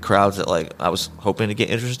interest in the crowds that like I was hoping to get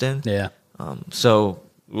interest in. Yeah. So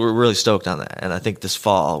we're really stoked on that, and I think this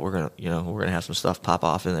fall we're gonna have some stuff pop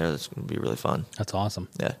off in there that's gonna be really fun. That's awesome.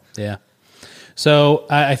 Yeah. Yeah. So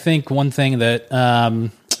I think one thing that,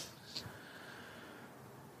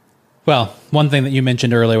 one thing that you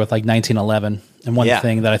mentioned earlier with like 1911, and one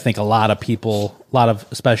thing that I think a lot of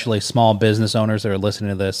especially small business owners that are listening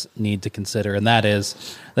to this need to consider, and that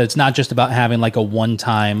is that it's not just about having like a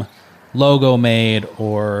one-time logo made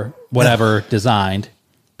or whatever designed,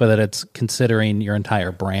 but that it's considering your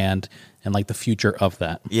entire brand and like the future of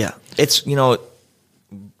that. Yeah. It's,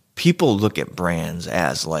 people look at brands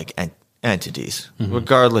as like entities,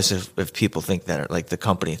 regardless if people think that, like the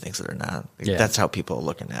company thinks it or not. Yeah. That's how people are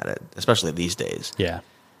looking at it, especially these days. Yeah.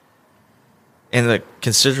 And like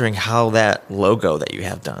considering how that logo that you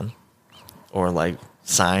have done or like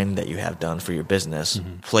sign that you have done for your business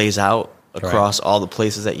plays out across all the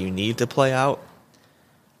places that you need to play out.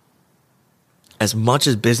 As much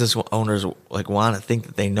as business owners like want to think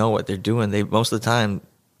that they know what they're doing, most of the time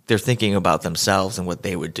they're thinking about themselves and what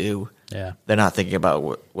they would do. Yeah. They're not thinking about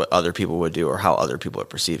what other people would do or how other people are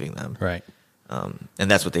perceiving them. Right. And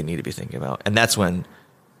that's what they need to be thinking about. And that's when,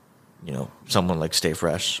 someone like Stay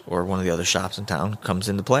Fresh or one of the other shops in town comes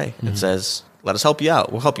into play and says, "Let us help you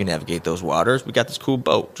out. We'll help you navigate those waters. We got this cool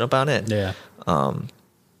boat. Jump on in." Yeah.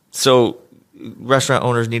 So restaurant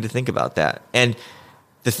owners need to think about that. And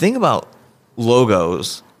the thing about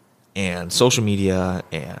logos and social media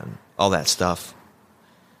and all that stuff,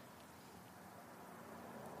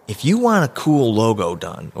 if you want a cool logo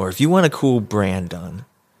done or if you want a cool brand done,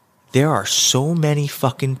 there are so many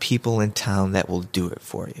fucking people in town that will do it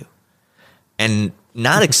for you. And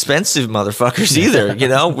not expensive motherfuckers either,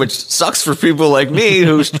 which sucks for people like me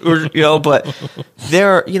who but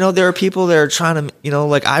there are people that are trying to,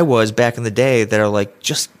 like I was back in the day that are like,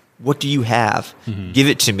 just what do you have? Give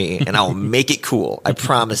it to me and I'll make it cool. I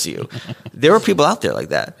promise you. There are people out there like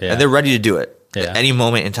that and they're ready to do it. Yeah. At any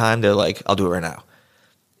moment in time, they're like, I'll do it right now.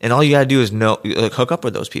 And all you gotta do is hook up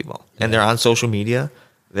with those people. And they're on social media.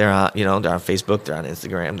 They're on, they're on Facebook, they're on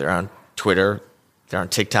Instagram, they're on Twitter, they're on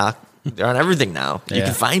TikTok. They're on everything now. You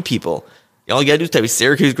can find people. All you got to do is type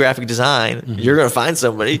Syracuse graphic design. You're going to find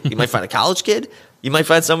somebody. You might find a college kid. You might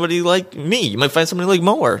find somebody like me. You might find somebody like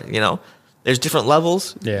Mower. There's different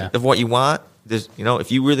levels of what you want. There's,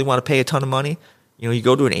 if you really want to pay a ton of money, you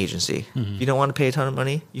go to an agency. If you don't want to pay a ton of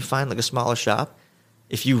money, you find like a smaller shop.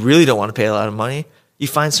 If you really don't want to pay a lot of money, you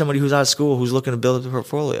find somebody who's out of school who's looking to build a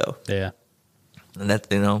portfolio. Yeah. And that,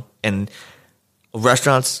 and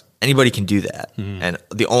restaurants, anybody can do that. And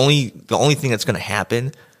the only thing that's going to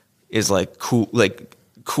happen is like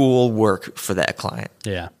cool work for that client.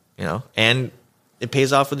 Yeah. And it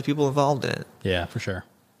pays off for the people involved in it. Yeah, for sure.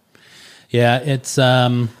 Yeah, it's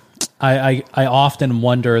I often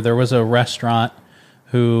wonder. There was a restaurant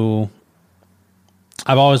who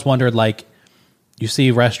I've always wondered, like, you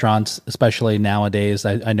see restaurants, especially nowadays,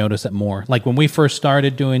 I notice it more. Like when we first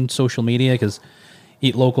started doing social media, because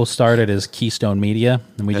Eat Local started as Keystone Media,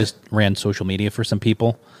 and we just ran social media for some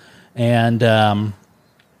people. And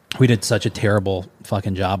we did such a terrible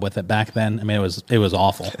fucking job with it back then. I mean, it was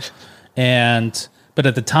awful. But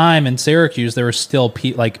at the time in Syracuse, there were still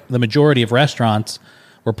like the majority of restaurants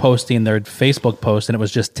were posting their Facebook posts, and it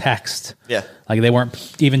was just text. Yeah. Like they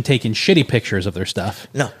weren't even taking shitty pictures of their stuff.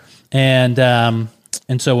 No.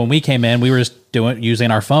 And so when we came in, we were just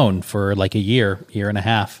using our phone for like a year and a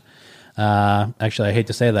half. Actually, I hate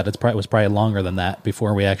to say that it was probably longer than that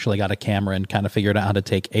before we actually got a camera and kind of figured out how to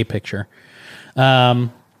take a picture.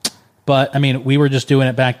 But I mean, we were just doing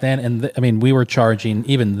it back then, and I mean, we were charging.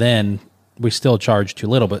 Even then, we still charged too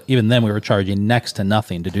little, but even then, we were charging next to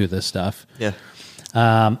nothing to do this stuff. Yeah.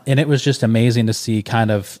 And it was just amazing to see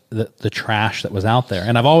kind of the trash that was out there.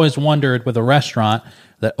 And I've always wondered with a restaurant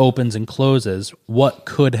that opens and closes, what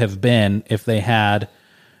could have been if they had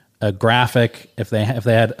a graphic, if they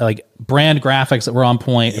had like brand graphics that were on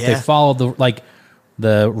point, if they followed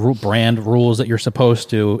the brand rules that you're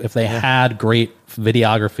supposed to, if they had great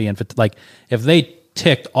videography and like if they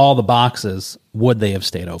ticked all the boxes, would they have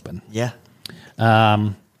stayed open? Yeah.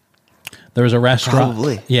 There was a restaurant.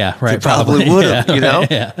 Probably. Yeah, right. They probably would have, yeah, you know?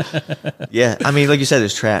 Yeah. Yeah. I mean, like you said,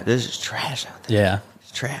 there's trash. There's trash out there. Yeah.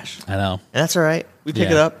 It's trash. I know. And that's all right. We pick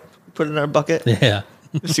it up, put it in our bucket, Yeah.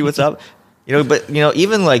 see what's up. You know, but, you know,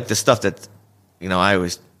 even like the stuff that, you know,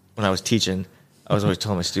 when I was teaching, I was always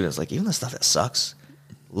telling my students, like, even the stuff that sucks,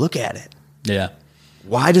 look at it. Yeah.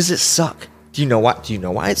 Why does it suck? Do you know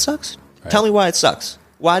why it sucks? Right. Tell me why it sucks.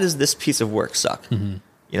 Why does this piece of work suck? Mm-hmm.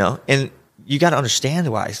 You know, and you got to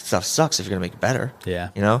understand why stuff sucks if you're going to make it better. Yeah.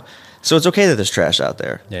 You know, so it's okay that there's trash out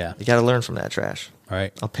there. Yeah. You got to learn from that trash. All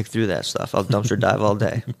right. I'll pick through that stuff. I'll dumpster dive all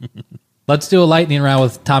day. Let's do a lightning round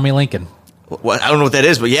with Tommy Lincoln. What? I don't know what that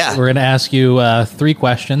is, but yeah. We're going to ask you 3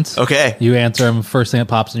 questions. Okay. You answer them first thing that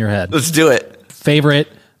pops in your head. Let's do it. Favorite,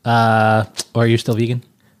 or are you still vegan?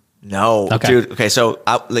 No, Okay. dude. Okay, so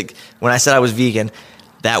like when I said I was vegan,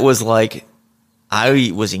 that was like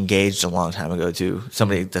I was engaged a long time ago to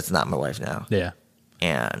somebody that's not my wife now. Yeah.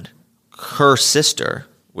 And her sister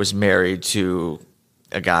was married to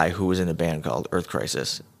a guy who was in a band called Earth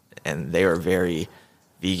Crisis, and they were very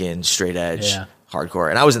vegan, straight edge, hardcore.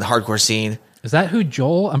 And I was in the hardcore scene. Is that who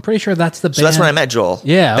Joel? I'm pretty sure that's the band. So that's when I met Joel.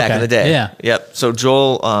 Yeah, back okay. in the day. Yeah. Yep. So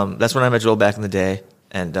Joel, that's when I met Joel back in the day,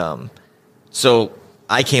 and so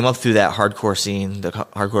I came up through that hardcore scene, the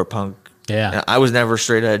hardcore punk. Yeah. And I was never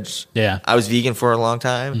straight edge. Yeah. I was vegan for a long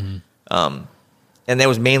time. Mm-hmm. And that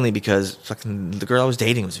was mainly because fucking the girl I was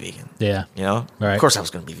dating was vegan. Yeah. You know? Right. Of course I was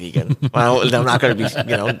going to be vegan. Well, I'm not going to be,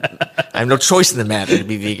 you know, I have no choice in the matter to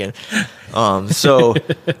be vegan. So,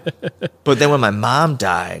 but then when my mom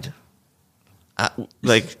died,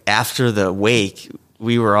 like after the wake,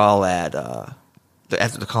 we were all at,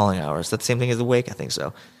 after the calling hours. That's the same thing as the wake? I think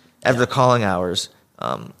so. After the calling hours,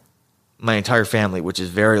 my entire family, which is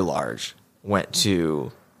very large, went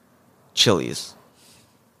to Chili's.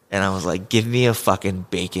 And I was like, give me a fucking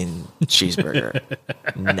bacon cheeseburger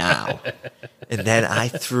now. And then I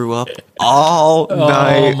threw up all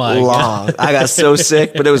night long. God. I got so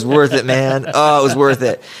sick, but it was worth it, man. Oh, it was worth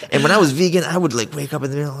it. And when I was vegan, I would like wake up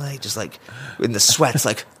in the middle of the night, just like in the sweats,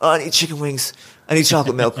 like, oh, I need chicken wings. I need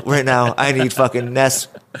chocolate milk right now. I need fucking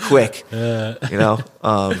Nesquik, you know?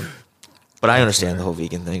 But I understand the whole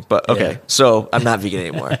vegan thing. But okay, so I'm not vegan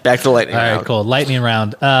anymore. Back to the lightning round. All right, cool. Lightning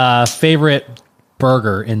round. Favorite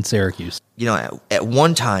burger in Syracuse? You know, at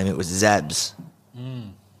one time it was Zeb's.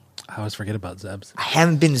 I always forget about Zeb's. I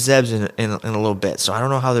haven't been to Zeb's in a little bit, so I don't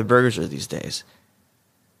know how their burgers are these days.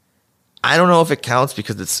 I don't know if it counts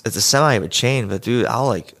because it's a semi of a chain, but dude,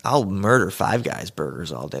 I'll murder Five Guys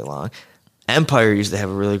burgers all day long. Empire used to have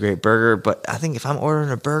a really great burger, but I think if I'm ordering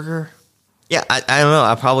a burger, yeah, I don't know.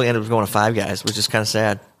 I'll probably end up going to Five Guys, which is kind of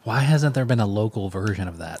sad. Why hasn't there been a local version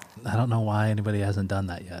of that? I don't know why anybody hasn't done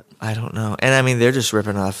that yet. I don't know. And I mean, they're just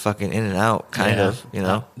ripping off fucking In-N-Out, kind of, you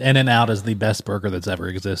know? In-N-Out is the best burger that's ever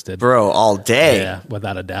existed. Bro, all day. Yeah,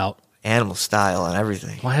 without a doubt. Animal style and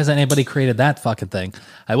everything. Why hasn't anybody created that fucking thing?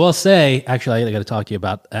 I will say, actually, I got to talk to you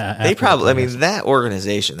about. They probably, I mean, that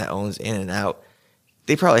organization that owns In-N-Out,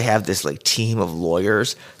 they probably have this like team of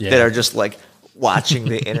lawyers that are just like watching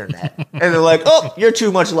the internet, and they're like, "Oh, you're too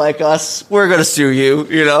much like us. We're gonna sue you."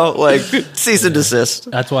 You know, like cease and desist.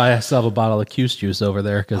 That's why I still have a bottle of Cuse juice over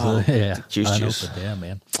there because Cuse juice. Yeah,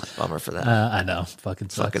 man. Bummer for that. I know, fucking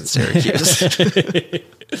sucks. Fucking Syracuse.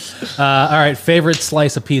 All right, favorite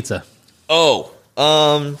slice of pizza. Oh,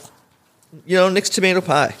 Nick's tomato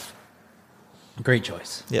pie. Great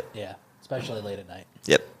choice. Yep. Yeah, especially late at night.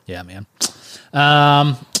 Yep. Yeah, man.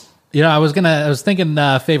 I was thinking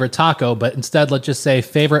favorite taco, but instead let's just say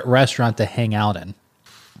favorite restaurant to hang out in.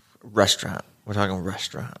 Restaurant. We're talking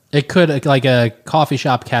restaurant. It could, like a coffee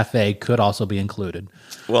shop, cafe could also be included.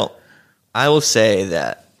 Well, I will say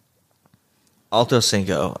that Alto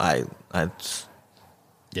Cinco, I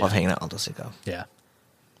love hanging out at Alto Cinco. Yeah.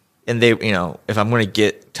 And they, if I'm going to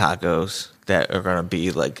get tacos that are going to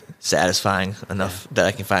be like satisfying enough that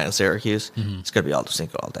I can find in Syracuse, it's going to be Alto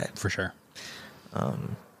Cinco all day. For sure.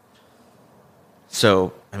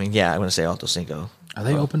 So, I'm going to say Alto Cinco. Are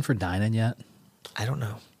they open for dine-in yet? I don't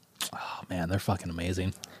know. Oh, man, they're fucking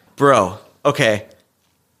amazing. Bro, okay.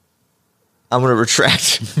 I'm going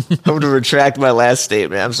to retract my last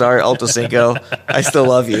statement. I'm sorry, Alto Cinco. I still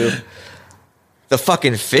love you. The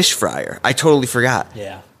fucking fish fryer. I totally forgot.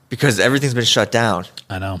 Yeah. Because everything's been shut down.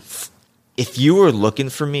 I know. If you were looking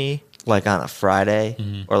for me like on a Friday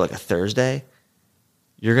or like a Thursday,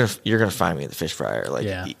 you're gonna find me at the fish fryer,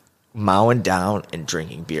 like mowing down and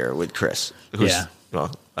drinking beer with Chris, who's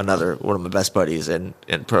another one of my best buddies and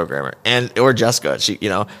programmer, or Jessica. She,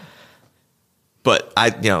 but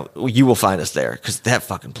you will find us there because that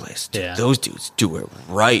fucking place, dude, those dudes do it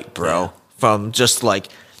right, bro. Yeah. From just like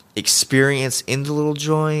experience in the little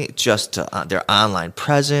joint, just to their online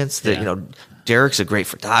presence. Derek's a great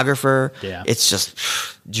photographer. Yeah, it's just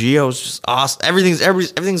Gio's just awesome.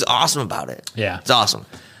 Everything's awesome about it. Yeah, it's awesome.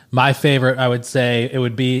 My favorite, I would say, it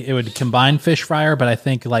would combine fish fryer, but I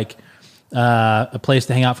think like a place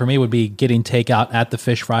to hang out for me would be getting takeout at the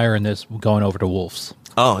fish fryer and this going over to Wolf's.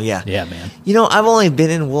 Oh yeah, yeah, man. I've only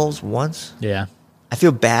been in Wolf's once. Yeah, I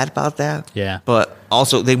feel bad about that. Yeah, but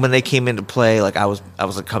also when they came into play, like I was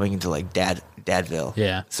like coming into like Dadville.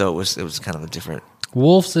 Yeah, so it was kind of a different.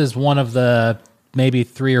 Wolf's is one of the maybe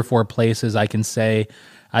 3 or 4 places I can say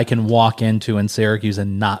I can walk into in Syracuse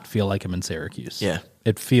and not feel like I'm in Syracuse. Yeah.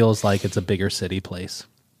 It feels like it's a bigger city place.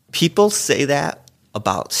 People say that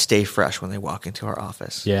about Stay Fresh when they walk into our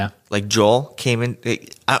office. Yeah. Like Joel came in.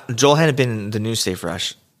 Joel hadn't been in the new Stay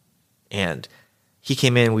Fresh, and he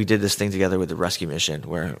came in and we did this thing together with the Rescue Mission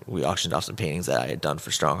where we auctioned off some paintings that I had done for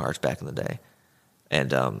Strong Hearts back in the day.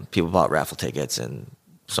 And people bought raffle tickets and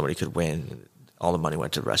somebody could win. All the money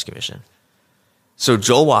went to the Rescue Mission. So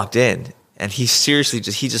Joel walked in and he seriously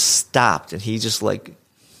just stopped and he was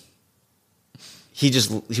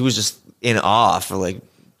just in awe for like,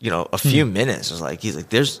 a few minutes. It was like, he's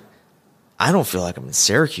like, I don't feel like I'm in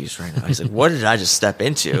Syracuse right now. He's like, what did I just step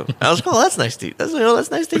into? And I was like, oh, that's nice that's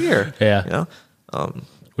nice to hear. Yeah.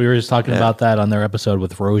 We were just talking about that on their episode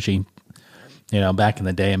with Roji. Back in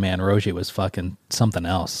the day, man, Roji was fucking something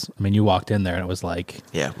else. I mean, you walked in there and it was like...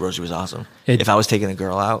 Yeah, Roji was awesome. If I was taking a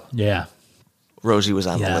girl out, Roji was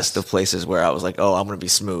on the list of places where I was like, oh, I'm going to be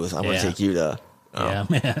smooth. I'm going to take you to... yeah,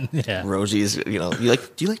 man. Yeah. Roji's, do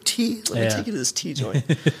you like tea? Let me take you to this tea joint.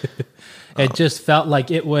 It just felt like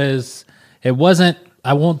it wasn't,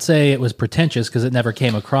 I won't say it was pretentious because it never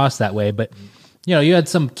came across that way, but, you had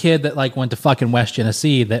some kid that like went to fucking West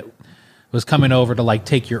Genesee that was coming over to like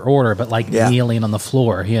take your order, but like kneeling on the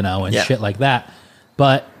floor, and shit like that.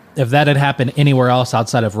 But if that had happened anywhere else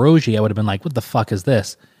outside of Roji, I would have been like, what the fuck is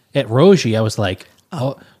this? At Roji, I was like,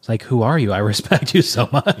 it's like, who are you? I respect you so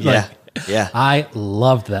much. Yeah. Yeah. I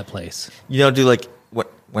loved that place. Dude, like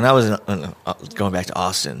when I was going back to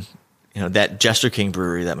Austin, that Jester King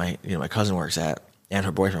brewery that my cousin works at and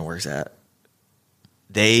her boyfriend works at,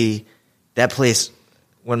 that place,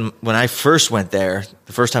 when I first went there,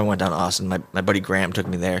 the first time I went down to Austin, my buddy Graham took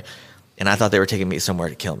me there, and I thought they were taking me somewhere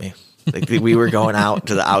to kill me. Like we were going out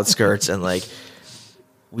to the outskirts, and like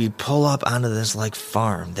we pull up onto this like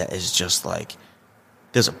farm that is just like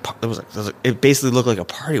it basically looked like a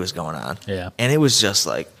party was going on. Yeah, and it was just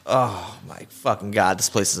like, oh my fucking god, this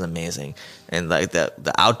place is amazing, and like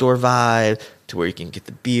the outdoor vibe to where you can get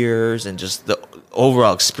the beers and just the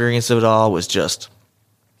overall experience of it all was just.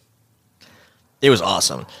 It was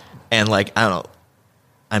awesome. And like, I don't know,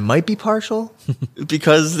 I might be partial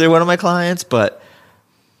because they're one of my clients, but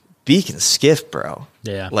Beacon Skiff, bro.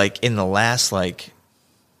 Yeah. Like in the last, like,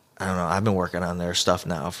 I don't know, I've been working on their stuff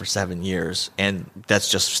now for 7 years, and that's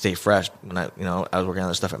just Stay Fresh. When I was working on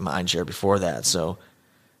their stuff at Mindshare before that. So,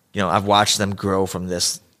 I've watched them grow from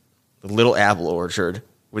this little apple orchard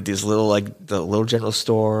with these little, like the little general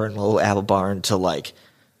store and a little apple barn to like,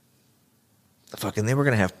 fucking, they were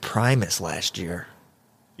going to have Primus last year.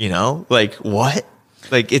 Like, what?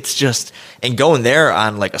 Like, it's just, and going there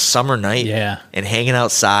on like a summer night and hanging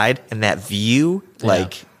outside and that view,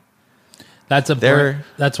 like,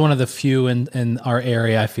 That's one of the few in our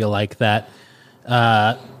area. I feel like that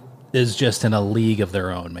is just in a league of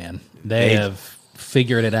their own, man. They have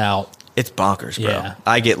figured it out. It's bonkers, bro. Yeah.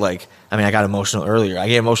 I got emotional earlier. I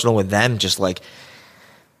get emotional with them just like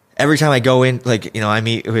every time I go in, like, I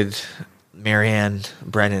meet with Marianne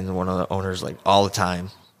Brennan, one of the owners, like all the time.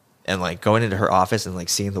 And like going into her office and like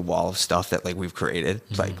seeing the wall of stuff that like we've created.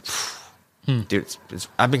 It's like, dude,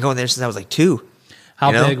 I've been going there since I was like 2.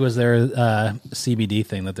 How big was their CBD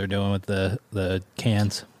thing that they're doing with the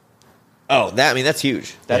cans? Oh, that's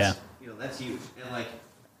huge. That's huge. And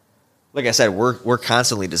like I said, we're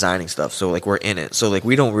constantly designing stuff. So like we're in it. So like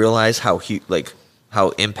we don't realize how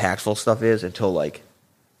impactful stuff is until like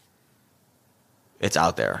it's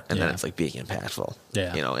out there, and then it's like being impactful.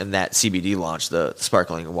 Yeah. And that CBD launch, the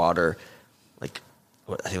sparkling water, like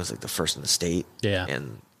I think it was like the first in the state. Yeah.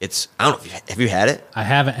 And I don't know have you had it? I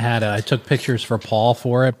haven't had it. I took pictures for Paul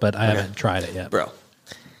for it, but I haven't tried it yet. Bro.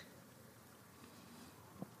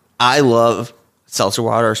 I love seltzer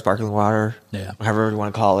water or sparkling water. Yeah. However you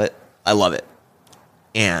want to call it. I love it.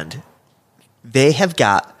 And they have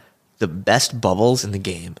got the best bubbles in the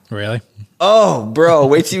game. Really? Oh, bro,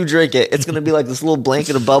 wait till you drink it. It's going to be like this little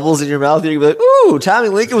blanket of bubbles in your mouth. You're going to be like, ooh, Tommy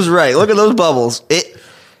Lincoln was right. Look at those bubbles.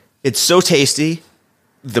 It's so tasty.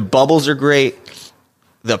 The bubbles are great.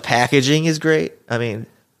 The packaging is great. I mean,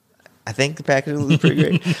 I think the packaging is pretty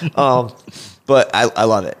great. But I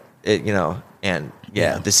love it. And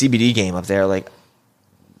the CBD game up there, like,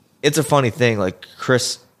 it's a funny thing. Like,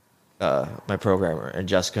 Chris, my programmer, and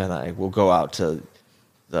Jessica and I will go out to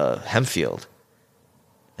the hemp field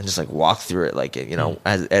and just like walk through it, like,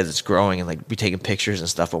 as it's growing, and like be taking pictures and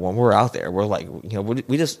stuff. But when we're out there, we're like,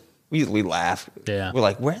 we laugh. Yeah. We're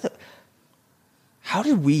like, how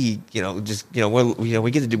did we,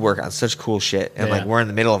 we get to do work on such cool shit, and like we're in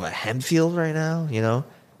the middle of a hemp field right now.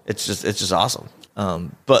 It's just awesome.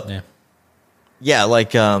 Branding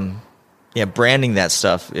that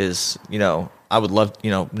stuff is, I would love,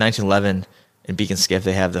 1911 and Beacon Skiff,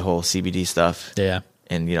 they have the whole CBD stuff. Yeah.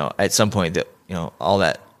 And, at some point that, all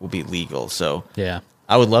that will be legal. So yeah,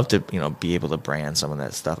 I would love to, be able to brand some of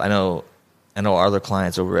that stuff. I know our other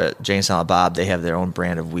clients over at Jane Silent Bob, they have their own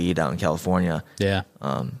brand of weed out in California. Yeah.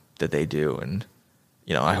 That they do. And,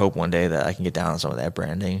 I hope one day that I can get down on some of that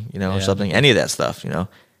branding, or something, any of that stuff,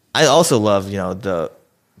 I also love, the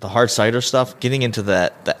hard cider stuff, getting into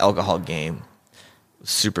the alcohol game was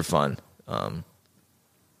super fun. All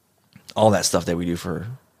that stuff that we do for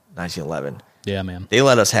 1911. Yeah, man. They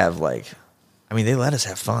let us have they let us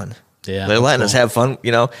have fun. Yeah. They're letting us have fun,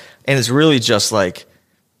 and it's really just like,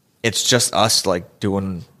 it's just us like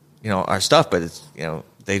doing, our stuff, but it's,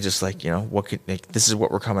 they just like, this is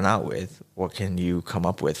what we're coming out with. What can you come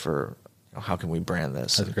up with for, how can we brand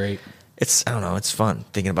this? That's great. I don't know, it's fun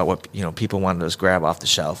thinking about what, people want to just grab off the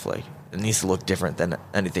shelf. Like, it needs to look different than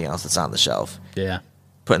anything else that's on the shelf. Yeah.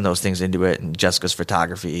 Putting those things into it, and Jessica's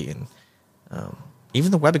photography, and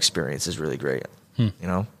even the web experience is really great.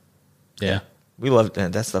 Yeah. We love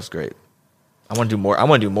that stuff's great. I want to do more. I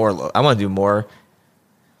want to do more.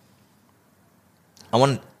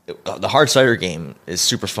 The hard cider game is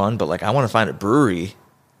super fun, but like I want to find a brewery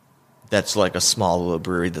that's like a small little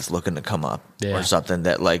brewery that's looking to come up, or something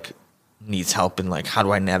that like needs help in like, how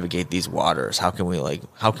do I navigate these waters? How can we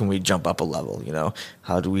jump up a level?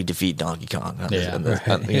 How do we defeat Donkey Kong? I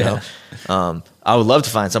would love to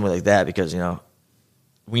find something like that, because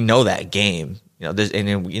we know that game.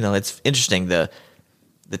 It's interesting the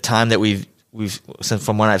time that we've since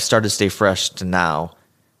from when I've started Stay Fresh to now,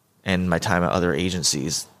 and my time at other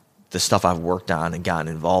agencies, the stuff I've worked on and gotten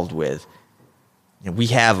involved with. We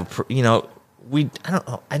have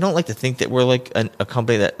I don't like to think that we're like a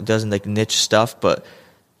company that doesn't like niche stuff, but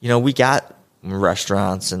we got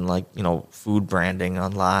restaurants and like food branding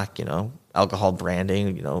on lock, alcohol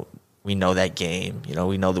branding, we know that game,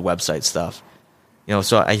 we know the website stuff,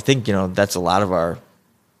 so I think that's a lot of our,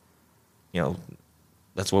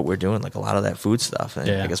 that's what we're doing, like a lot of that food stuff. And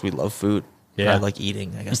I guess we love food. I like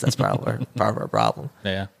eating. I guess that's probably part of our problem.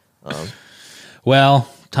 Yeah. Well,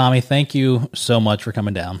 Tommy, thank you so much for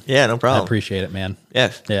coming down. Yeah, no problem. I appreciate it, man.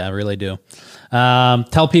 Yeah. Yeah, I really do.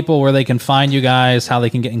 Tell people where they can find you guys, how they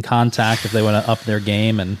can get in contact if they want to up their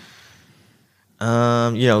game. And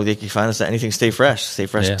they can find us at anything Stay Fresh, Stay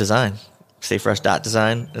Fresh Design.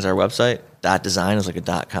 StayFresh.design is our website. .design is like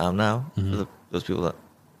a .com now, for those people that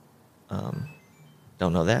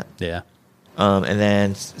don't know that. Yeah. And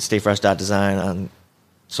then StayFresh.design on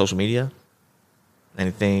social media.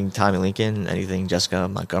 Anything Tommy Lincoln, anything Jessica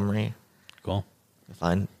Montgomery. Cool.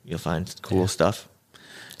 You'll find cool stuff.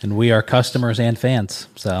 And we are customers and fans.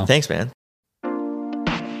 So thanks, man.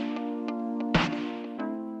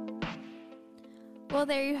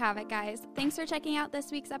 there you have it, guys. Thanks for checking out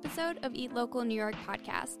this week's episode of Eat Local New York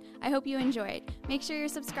podcast. I hope you enjoyed. Make sure you're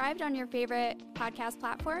subscribed on your favorite podcast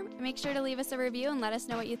platform. And make sure to leave us a review and let us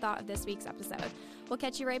know what you thought of this week's episode. We'll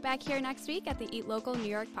catch you right back here next week at the Eat Local New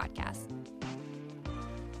York podcast.